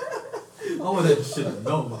tongue. Oh, that shit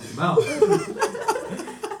melt my mouth.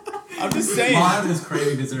 I'm just saying. Mine is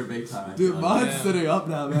craving dessert big time. Dude, mine's Yeah. sitting up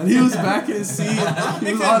now, man. He was back in his seat.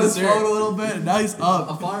 He was on his Dessert. phone a little bit, and now he's up.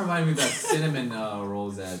 Afon reminded me of that cinnamon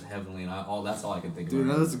rolls at Heavenly, and that's all I can think Dude,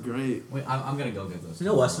 about. that was great. Wait, I'm gonna go get those. You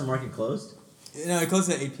know Western Market closed? No, it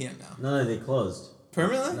closes at 8 p.m. now. No, they closed.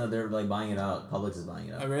 Permanently? No, they're like buying it out. Publix is buying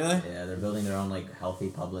it out. Oh, really? Yeah, they're building their own like healthy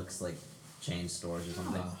Publix like chain stores or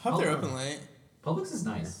something. I hope they're open late. Publix is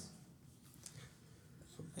nice.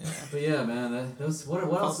 Yeah. But yeah, man, those what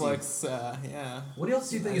else? Publix, yeah. What else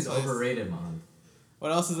do you think is Nice. overrated, man?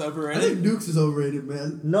 What else is I overrated? think Nukes is overrated,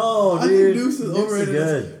 man. No, I dude. think Nukes is overrated.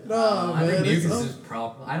 Good. No, I man. think Nukes it's is just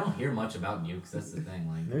I don't hear much about Nukes. That's the thing.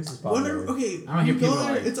 Like, Nukes is What probably are, okay, I don't hear you go people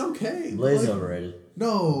there, like- it's okay. Blaze Like, overrated.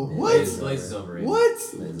 No, Yeah, what? Blaze is overrated. What?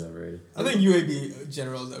 Blaze is overrated. I think UAB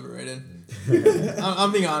general is overrated.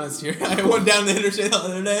 I'm being honest here. I went down the interstate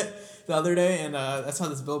the other day, and I saw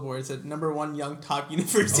this billboard. It said #1 young top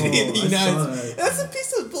university in the I United saw States. that. That's a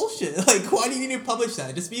piece of bullshit. Like, why do you need to publish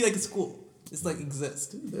that? Just be like a school. Just like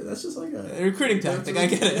exist. Dude, that's just like A a. recruiting tactic. I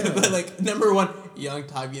get it, Yeah. but like #1 young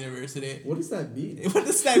top university. What does that mean? What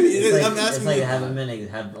does that mean? It's I'm like, asking it's like you.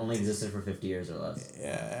 have only existed for 50 years or less.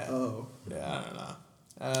 Yeah, Oh. yeah, I don't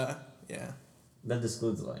know. Yeah, That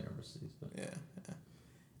excludes a lot of universities. But yeah.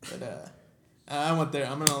 But I went there.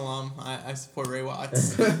 I'm an alum. I support Ray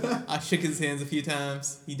Watts. I shook his hands a few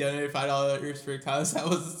times. He donated $5 for a cause I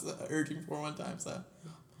was urging for one time. So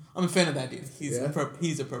I'm a fan of that dude. He's Yeah.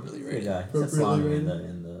 he's appropriately good rated. guy. He said Appropriately salami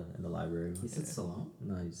rated. in the library. He said Salome.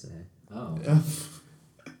 No, you say. Oh. Yeah.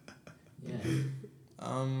 Yeah.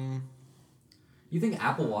 You think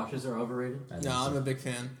Apple Watches are overrated? I think No, so. I'm a big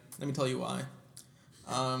fan. Let me tell you why.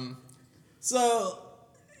 So,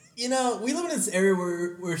 you know, we live in this area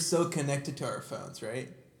where we're so connected to our phones, right?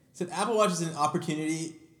 So the Apple Watch is an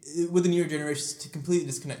opportunity with the newer generations to completely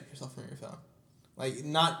disconnect yourself from your phone. Like,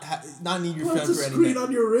 not need your Well, phone it's a for screen anything.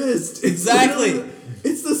 on your wrist. It's Exactly. literally-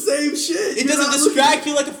 It's the same shit. It doesn't distract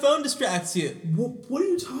you like a phone distracts you. What are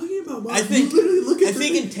you talking about, Mom? I think- You literally look at I the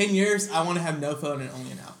think thing. in 10 years, I want to have no phone and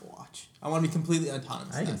only an Apple Watch. I want to be completely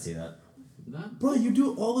autonomous. I now. can see that. That, Bro, you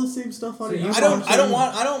do all the same stuff on So your you- I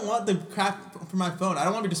don't want the crap from my phone. I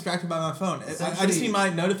don't want to be distracted by my phone. I just Essentially- need my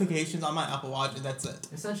notifications on my Apple Watch, and that's it.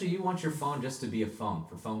 essentially, you want your phone just to be a phone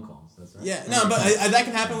for phone calls. That's right. Yeah, no, but that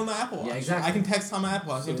can happen with my Apple Watch. Yeah, exactly. I can text on my Apple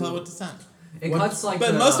Watch and So- tell it what to send. It What- cuts like.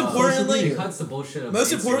 but the, most importantly- it cuts the bullshit of.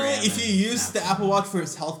 Most Instagram importantly, if you and use the Snapchat. Apple Watch for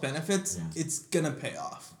its health benefits, Yeah. it's gonna pay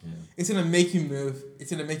off. Yeah. It's gonna make you move.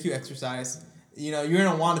 It's gonna make you exercise. You know, you're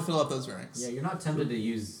gonna want to fill up those ranks. Yeah, you're not tempted to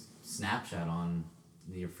use Snapchat on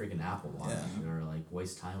your freaking Apple Watch Yeah. or like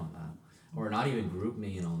waste time on that, or not even group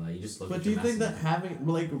me and all that. You just look. But at do you your think that messages. having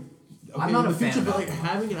like I'm not in a the fan future, of but like Apple.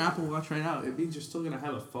 having an Apple Watch right now, it means you're still gonna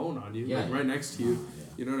have a phone on you, Yeah, like yeah. right next to you. Yeah.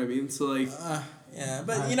 You know what I mean? So like, Yeah,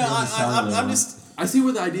 but I you know, feel the sound of I'm it. just I see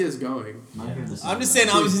where the idea is going. I'm just saying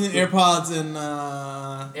I was using AirPods in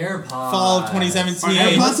AirPods. fall of 2017. Are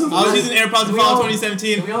AirPods I was using AirPods in Can we fall of all-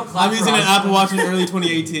 2017. can we all clap I'm for using an us? Apple Watch in early Can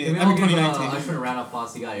 2018. we I all mean give 2019. I should have ran off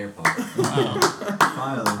Fosse got AirPods.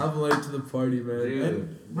 Finally. I'm late to the party, man.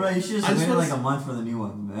 Dude. Bro, you should I just just wait wanna like s- a month for the new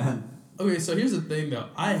one, man. Okay, so here's the thing though.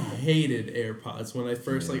 I hated AirPods when I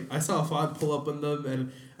first I saw Fod pull up on them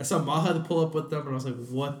and I saw Mahad pull up with them and I was like,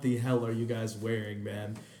 what the hell are you guys wearing,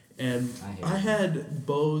 man? And I hate I it. had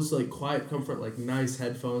Bose like Quiet Comfort like nice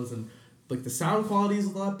headphones and like the sound quality is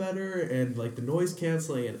a lot better and like the noise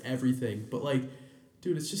canceling and everything. But like,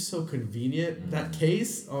 dude, it's just so convenient. That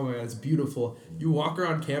case, oh my god, it's beautiful. You walk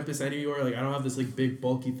around campus anywhere, like I don't have this like big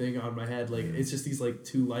bulky thing on my head. Like it's just these like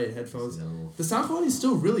two light headphones. So- The sound quality is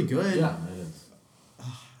still really good. Yeah, it is.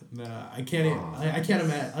 Nah, I can't. Oh. I can't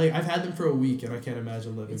imagine. Like I've had them for a week, and I can't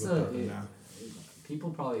imagine living It's without them now. people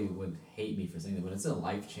probably would hate me for saying that, but it's a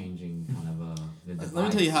life changing kind of a. Let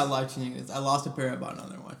me tell you how life changing it is. I lost a pair, I bought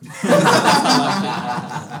another one.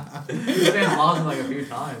 You've been lost like a few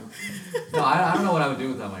times. No, I don't know what I would do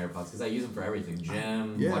without my AirPods because I use them for everything: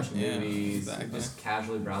 gym, Yeah. watching Yeah, movies, exactly. just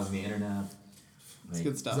casually browsing the internet. It's Like,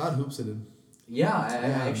 good stuff. Zod hoops it in. Yeah, I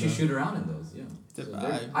Yeah, actually no. shoot around in those. Yeah, It's a So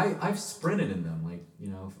vibe. I've sprinted in them, like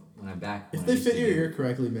when I'm back. If when I they used fit to your do- ear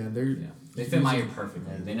correctly, man, they're yeah, they fit my ear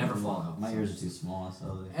perfectly. They never fall out. My ears are too small,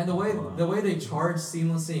 so. And the way they charge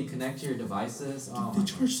seamlessly and connect to your devices. Oh, they my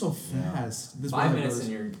charge so fast. This is what 5 I minutes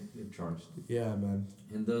noticed. and you're charged. Yeah, man.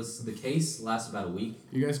 And the case lasts about a week.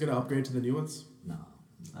 You guys gonna upgrade to the new ones? No.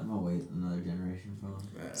 I'm gonna wait another generation phone.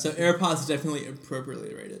 So AirPods is definitely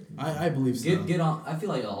appropriately rated. I believe so. Get on. I feel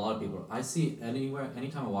like a lot of people. I see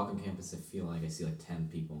anytime I walk on campus, I feel like I see like 10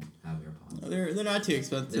 people have AirPods. They're not too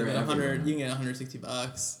expensive. They're At 100, everywhere. you can get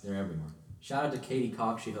 $160. They're everywhere. Shout out to Katie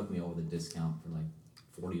Cox. She hooked me up with a discount for like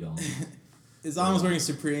 $40. Zon was wearing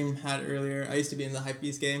Supreme hat earlier. I used to be in the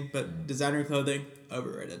Hypebeast game, but designer clothing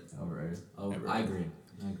overrated. Overrated. Oh, Everywhere. I agree.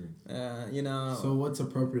 You know, So what's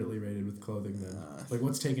appropriately rated with clothing then? Like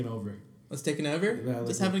what's taken over? what's taking over? Yeah, like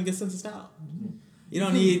Just what- having a good sense of style. You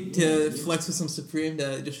don't need to flex with some Supreme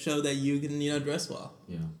to just show that you can dress well.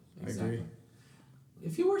 Yeah. I Exactly. agree.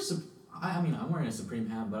 If you were, I mean, I'm wearing a Supreme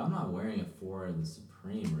hat, but I'm not wearing it for the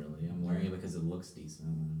Supreme, really. I'm wearing it because it looks decent.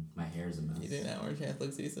 My hair's a mess. You think that orange hat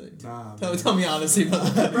looks decent? Nah, Tell me honestly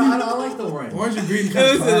about that. Bro, I like the orange. Orange and green It kind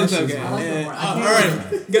of looks clashes, okay. I like the man. orange. All I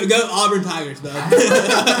can't right, go Auburn Tigers, bud.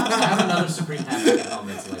 I have another Supreme hat back at home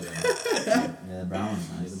that's later. Yeah, the brown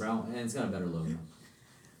one's nice. The brown, and it's got a better logo.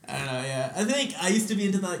 I don't know, yeah. I think I used to be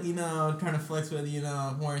into that, trying to flex with,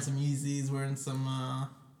 wearing some Yeezys, wearing some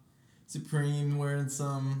Supreme, wearing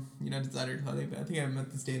some, designer clothing. But I think I'm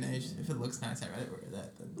at this day and age, if it looks nice, I'd rather wear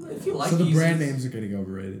that than. If you like So the Yeezys, brand names are getting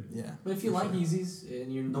overrated. Yeah. But if you like Yeezys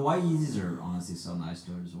and you're The white Yeezys are honestly so nice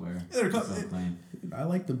to wear. Yeah, they're It's so plain. I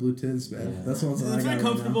like the blue tints, man. Yeah. That's the ones that I It's got very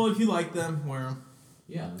right comfortable. If you like them, wear them.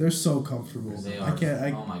 yeah, They're so comfortable. they I are.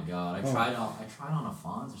 can't. Oh my god, I tried on a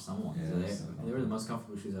Fonz or someone. Yeah, they, they're so they were the most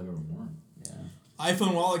comfortable shoes I've ever worn. Yeah.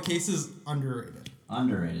 iPhone wallet cases, underrated.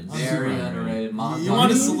 Underrated. Very Super underrated. You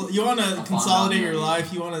want to A consolidate Fonz your on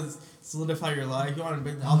life. You want to solidify your life. You want to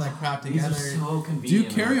bring all that crap These together. are so convenient. Do you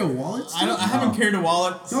carry man. a wallet? I haven't carried a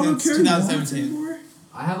wallet Y'all don't since carry wallets 2017. anymore?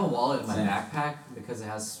 I have a wallet in my Same. backpack because it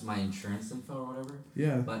has my insurance info or whatever.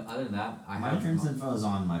 Yeah. But other than that, I My have insurance info is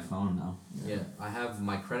on my phone now. Yeah, I have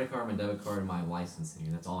my credit card, my debit card, and my license in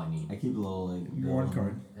here. That's all I need. I keep a little like. Your one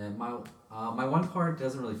card. And my one card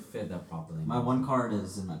doesn't really fit that properly. My one card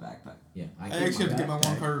is in my backpack. Yeah, I keep actually have to get my backpack.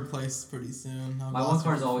 one card replaced pretty soon. I've My lost one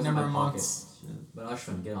card's it always in number my of pocket. months. Shit. But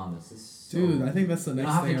Ashwin, get on this. This is so, Dude, I think that's the you next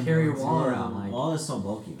don't have thing to I'm carry your going wallet to. around, like, Wallet is so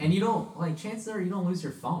bulky. and you don't like. Chances are you don't lose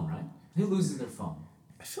your phone, right? Who loses their phone?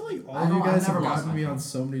 I feel like all I you don't- I've guys have never lost gotten my me phone. on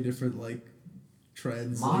so many different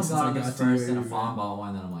trends. Mom since got I on this got to first, and a UAE, phone man. bought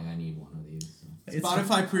one. Then I'm like, I need one of these. So. It's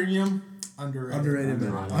Spotify Premium, underrated. underrated,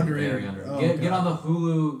 man. Very Underrated. under. Oh, Get God. on the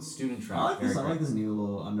Hulu student track. I like this. Very I like great. this new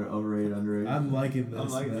little underrated. I'm liking this. I'm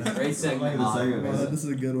liking man. this. Great segment, I'm liking the Mom. segment, Well, man. this is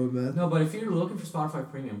a good one, man. No, but if you're looking for Spotify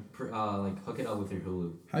Premium, hook it up with your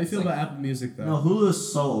Hulu. How you It's feel like- about Apple Music though? No, Hulu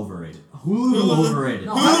is so overrated. Hulu is Hulu- overrated.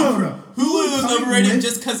 No, Hulu is coming overrated with-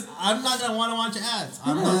 just because I'm not gonna want to watch ads.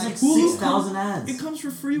 I'm No, not. there's like Hulu 6,000 ads. It comes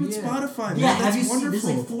for free with Yeah. Spotify. Man. Yeah, That's have you seen? wonderful.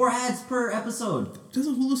 There's like 4 ads per episode.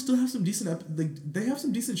 Doesn't Hulu still have some decent? They have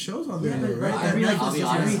some decent shows on there, Yeah, though, but right? I That mean, Netflix like, I'll be is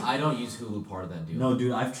honest, great. I don't use Hulu part of that deal. No,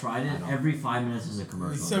 dude, I've tried I it. don't. Every 5 minutes is a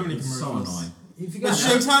commercial. There's so many It's so commercials. annoying. If you But got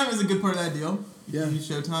Showtime is a good part of that deal. Yeah. You use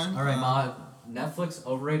Showtime. all right, Ma, Netflix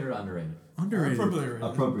overrated or underrated? Underrated. Appropriately rated.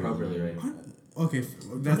 Appropriately rated. Okay,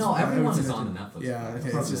 that's No, I everyone would is say on that the too. Netflix. Yeah, part. okay, it's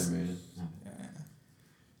Appropriately just rated.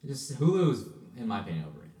 Just Hulu's, in my opinion,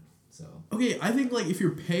 overrated. So okay. I think if you're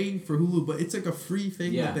paying for Hulu, but it's like a free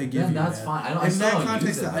thing yeah, that they give then you. that's man. fine. I In still that don't context,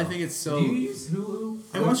 use it, I though. think it's so. Do you use Hulu?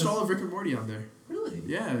 I watched all of Rick and Morty on there. Really?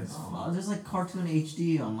 Yeah. Oh. There's like Cartoon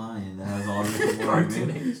HD online that has all Rick and Morty. Cartoon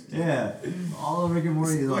man. HD. Yeah, all of Rick and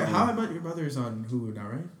Morty is on Wait, there. How I Met Your Mother is on Hulu now,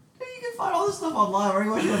 right? Yeah, you can find all this stuff online. Why are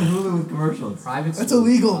you watching on Hulu with commercials? Private That's schools,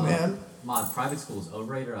 illegal, man. Ma, private schools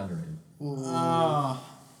overrated or underrated?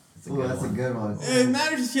 It's Ooh, that's a good one. It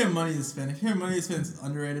matters if you have money to spend. If you have money to spend, it's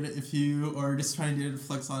underrated. If you are just trying to do it to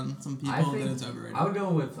flex on some people, I think then it's overrated. I would go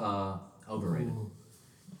with overrated.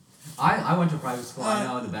 I went to private school. I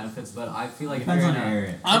know the benefits, but I feel like Depends if on you're the in a,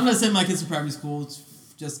 area. I'm gonna send my kids to private schools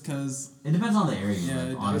just because It depends on the area. Yeah, like,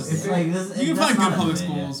 it does. honestly. If Like, this, you can that's find not good a public debate,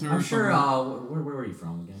 yeah. schools. I'm sure. Where are you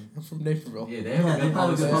from again? I'm from Naperville. Yeah, they have Yeah, a they good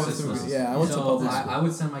public have school good system. public Yeah, I went to so public school. I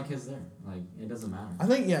would send my kids there. Like it doesn't matter. I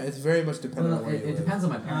think it's very much dependent Well, it depends on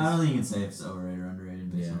my I don't parents. think you can say if it's overrated or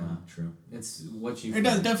underrated based Yeah, on that. true. It's what you. It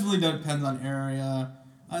does definitely depends on area.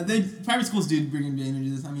 They private schools do bring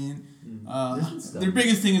advantages. I mean, their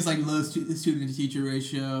biggest thing is like low student to teacher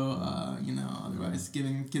ratio. Otherwise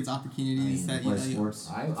giving kids opportunities that play you sports.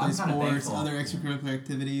 I'm play kind of sports, thankful. other extracurricular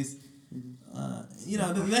activities.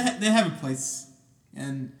 They have a place,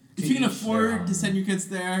 and if you can each their afford own. to send your kids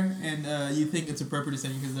there, and you think it's appropriate to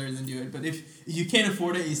send your kids there, then do it. But if you can't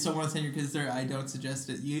afford it, and you still want to send your kids there, I don't suggest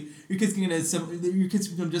it. Your kids can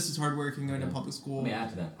become just as hardworking going to public school. Let me add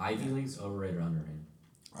to that. Ivy League's overrated or underrated?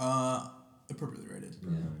 Appropriately rated.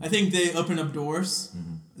 Yeah. I think they open up doors.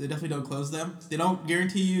 Mhm. They definitely don't close them. They don't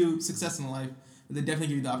guarantee you success in life, but they definitely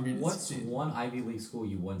give you the opportunity to What's succeed. one Ivy League school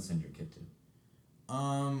you wouldn't send your kid to?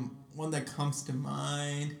 One that comes to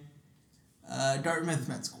mind, Dartmouth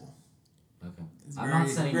Med School. Okay. It's I'm very, not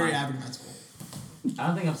sending very my. average med school. I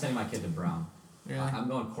don't think I'm sending my kid to Brown. Really? I'm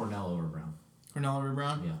going Cornell over Brown. Cornell over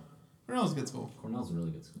Brown? Yeah. Cornell's a good school. Cornell's a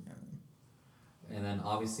really good school. Yeah. And then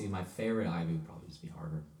obviously my favorite Ivy would probably just be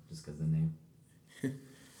Harvard, just because of the name.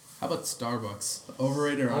 How about Starbucks?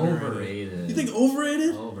 Overrated or underrated? Overrated. You think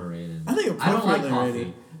overrated? Overrated. I think I don't like appropriately coffee.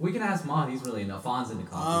 rated. We can ask Ma. He's really into. Fawn's into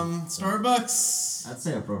coffee. Starbucks. I'd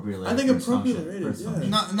say appropriately. I think first appropriately function, rated, first yeah.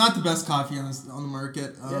 function. Not the best coffee on the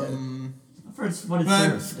market. For it's what it But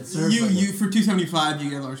serves. It serves you like you for $2.75 you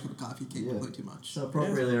get a large cup of coffee. Can't Yeah. complain too much. so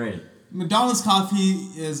appropriately rated. McDonald's coffee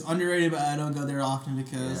is underrated, but I don't go there often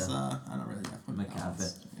because Yeah. I don't really have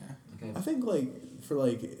McCafe. Yeah. Okay. I think like for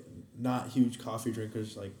like not huge coffee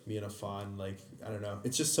drinkers like me and Afan, like I don't know,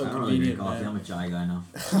 it's just so I don't really drink convenient, coffee. I'm man. a chai guy now.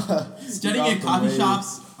 Studying Get at off the coffee way.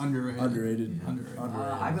 shops underrated. Underrated. Yeah. Underrated.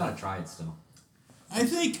 I've got to try it still. I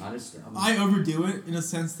think I overdo it in a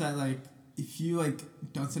sense that like if you like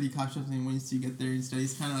don't study coffee shops and once you get there and study,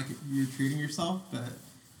 it's kind of like you're treating yourself. But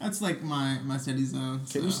that's like my study zone.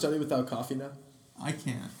 Can you study without coffee now? I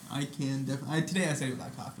can't. I can definitely. Today I studied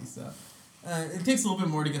without coffee, so it takes a little bit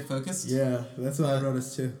more to get focused. Yeah, that's what I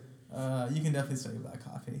noticed too. You can definitely study without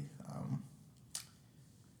coffee.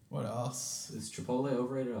 What else? Is Chipotle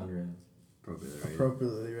overrated or underrated? Appropriately rated.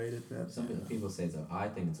 Appropriately rated, man. Some people say it's. I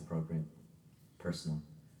think it's appropriate. Personally,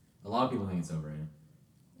 a lot of people think it's overrated.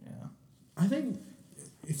 Yeah. I think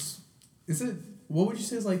it's. Is it? What would you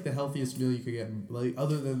say is like the healthiest meal you could get? Like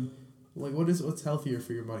other than, like what's healthier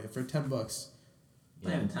for your money for $10?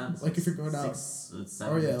 Not even 10. Like if you're going out. It's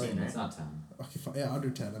Oh, yeah, 7, 15, It's right? not 10. Okay, fine. Yeah, under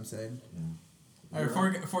 10. I'm saying. Yeah. All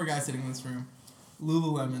right, four guys sitting in this room.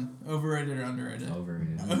 Lululemon, overrated or underrated?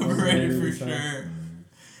 Overrated. Overrated for Overrated, sure. Mm.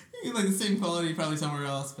 You get like the same quality probably somewhere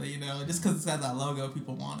else, but just because it's got that logo,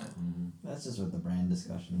 people want it. Mm-hmm. That's just with the brand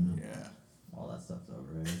discussion. You know? Yeah. All that stuff's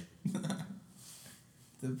overrated.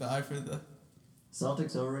 The buy for the.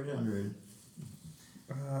 Celtics overrated, underrated.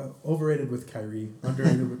 Overrated with Kyrie.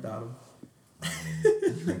 Underrated without him.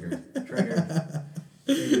 Trigger.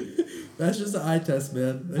 That's just an eye test,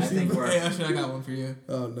 man. I think we're. Hey, actually, I got one for you.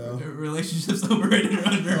 Oh no. Relationships overrated or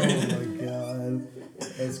Oh underrated? my god.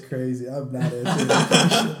 That's crazy. I'm not answering that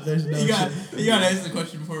question. There's no you got shit. to answer the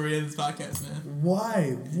question before we end this podcast, man.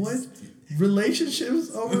 Why? What?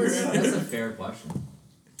 Relationships over That's a fair question.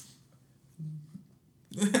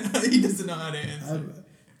 He doesn't know how to answer.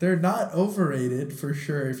 They're not overrated for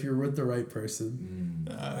sure if you're with the right person.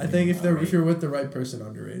 Mm. I think if Alright. you're with the right person,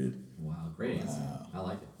 underrated. Wow, great answer. Wow. I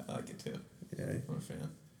like it. I like it too. Yeah. I'm a fan.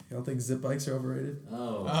 You don't think zip bikes are overrated?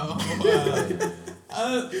 Oh.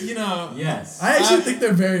 Yes. I actually think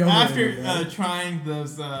they're very overrated. After man. trying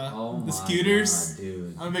those Oh the my scooters, God,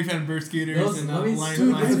 dude. I'm a big fan of bird scooters Those- and let me- line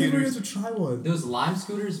Dude, line I never scooters. get to try one. Those lime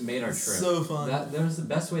scooters made our trip. So fun. That was the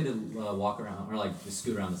best way to walk around or like just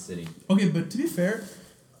scoot around the city. Okay, but to be fair,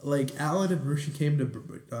 like Alan and Rushi came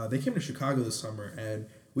to Chicago this summer, and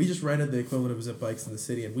we just rented the equivalent of zip bikes in the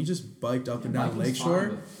city, and we just biked up and down Biking's Lakeshore.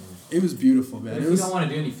 fun, It was beautiful, but man. if It you was. don't want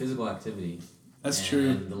to do any physical activity, That's and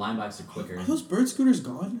true. The lime bikes are quicker. Are those bird scooters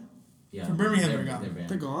gone? Yeah, For Birmingham, they're they're gone. banned.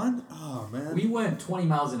 They're gone? Oh, man. We went 20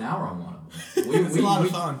 miles an hour on one of them. It's a lot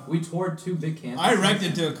of fun. We toured 2 big campuses. I wrecked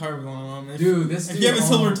into a car going on. Dude, this If dude, you have a oh.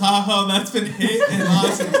 silver Tahoe that's been hit in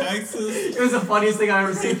Austin, Texas. It was the funniest thing I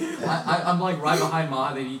ever seen. I'm like right behind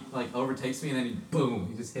Ma, then he like overtakes me, and then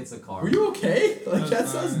he just hits the car. Were you okay? Like that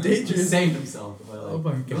sounds He dangerous. saved himself. But, like, Oh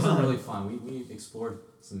my It was God. really fun. We explored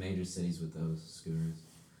some major cities with those scooters.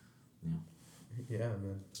 Yeah,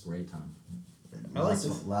 man. Great time. I like last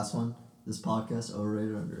this. one, last one. This podcast,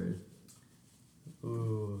 overrated or underrated?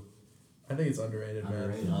 Ooh, I think it's underrated, man.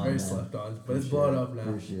 Underrated. Oh, Very man. slept on, but it's Appreciate blown it. up now.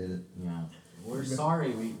 Appreciate it. Yeah. We're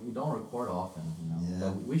sorry we don't record often. Yeah.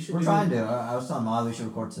 But we should. We're do trying to. I was telling Ma we should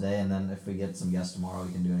record today, and then if we get some guests tomorrow,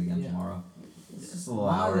 we can do it again Yeah. tomorrow. It's just a little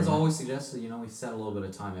Ma hour. has you know? always suggested, we set a little bit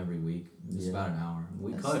of time every week, just Yeah. about an hour.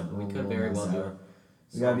 We That's could a little very less well do hour. it.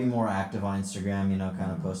 We gotta be more active on Instagram,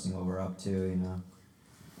 kind of posting what we're up to,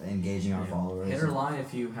 engaging our followers. Hit our line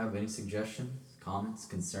if you have any suggestions, comments,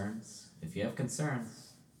 concerns. If you have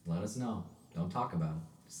concerns, let us know. Don't talk about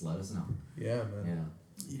it. Just let us know. Yeah, man. Yeah.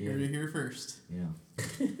 You heard it here first. Yeah.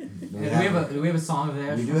 We Do we have a song of the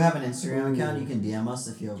day? We do have an Instagram account. You can DM us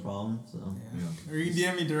if you have a problem. So Or you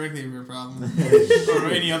can DM me directly if you have a problem. Yeah. Or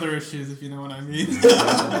any other issues if you know what I mean.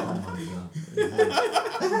 Oh my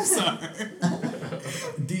God. I'm sorry.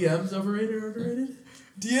 DMs overrated or underrated?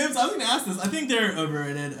 DMs, I was gonna ask this. I think they're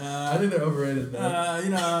overrated. I think they're overrated,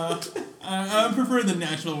 man. I prefer the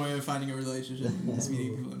natural way of finding a relationship, just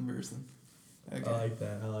meeting people in person. Okay. I like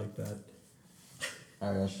that. I like that.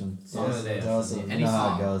 All right, Ashton. Song of the day. Tell us Any how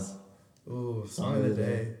song. it goes. Ooh, song of the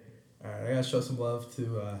day. All right, I gotta show some love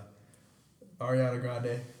to Ariana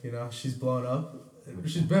Grande. She's blown up.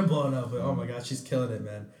 She's been blown up, but oh my God, she's killing it,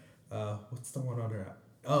 man. What's the one on her?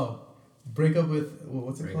 Oh, break up with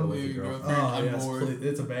what's it Break called? Up With Your Girlfriend. Oh I'm yes, bored. please.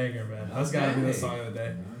 It's a banger, man. That's gotta be the song of the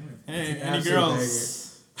day. Hey, It's an any absolute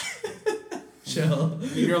girls? Chill.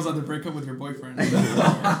 Any girls out there break up with your boyfriend?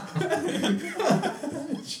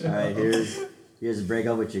 Chill. All right, here's a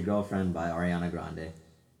breakup with your girlfriend by Ariana Grande.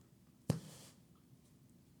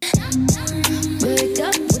 Break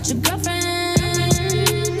up with your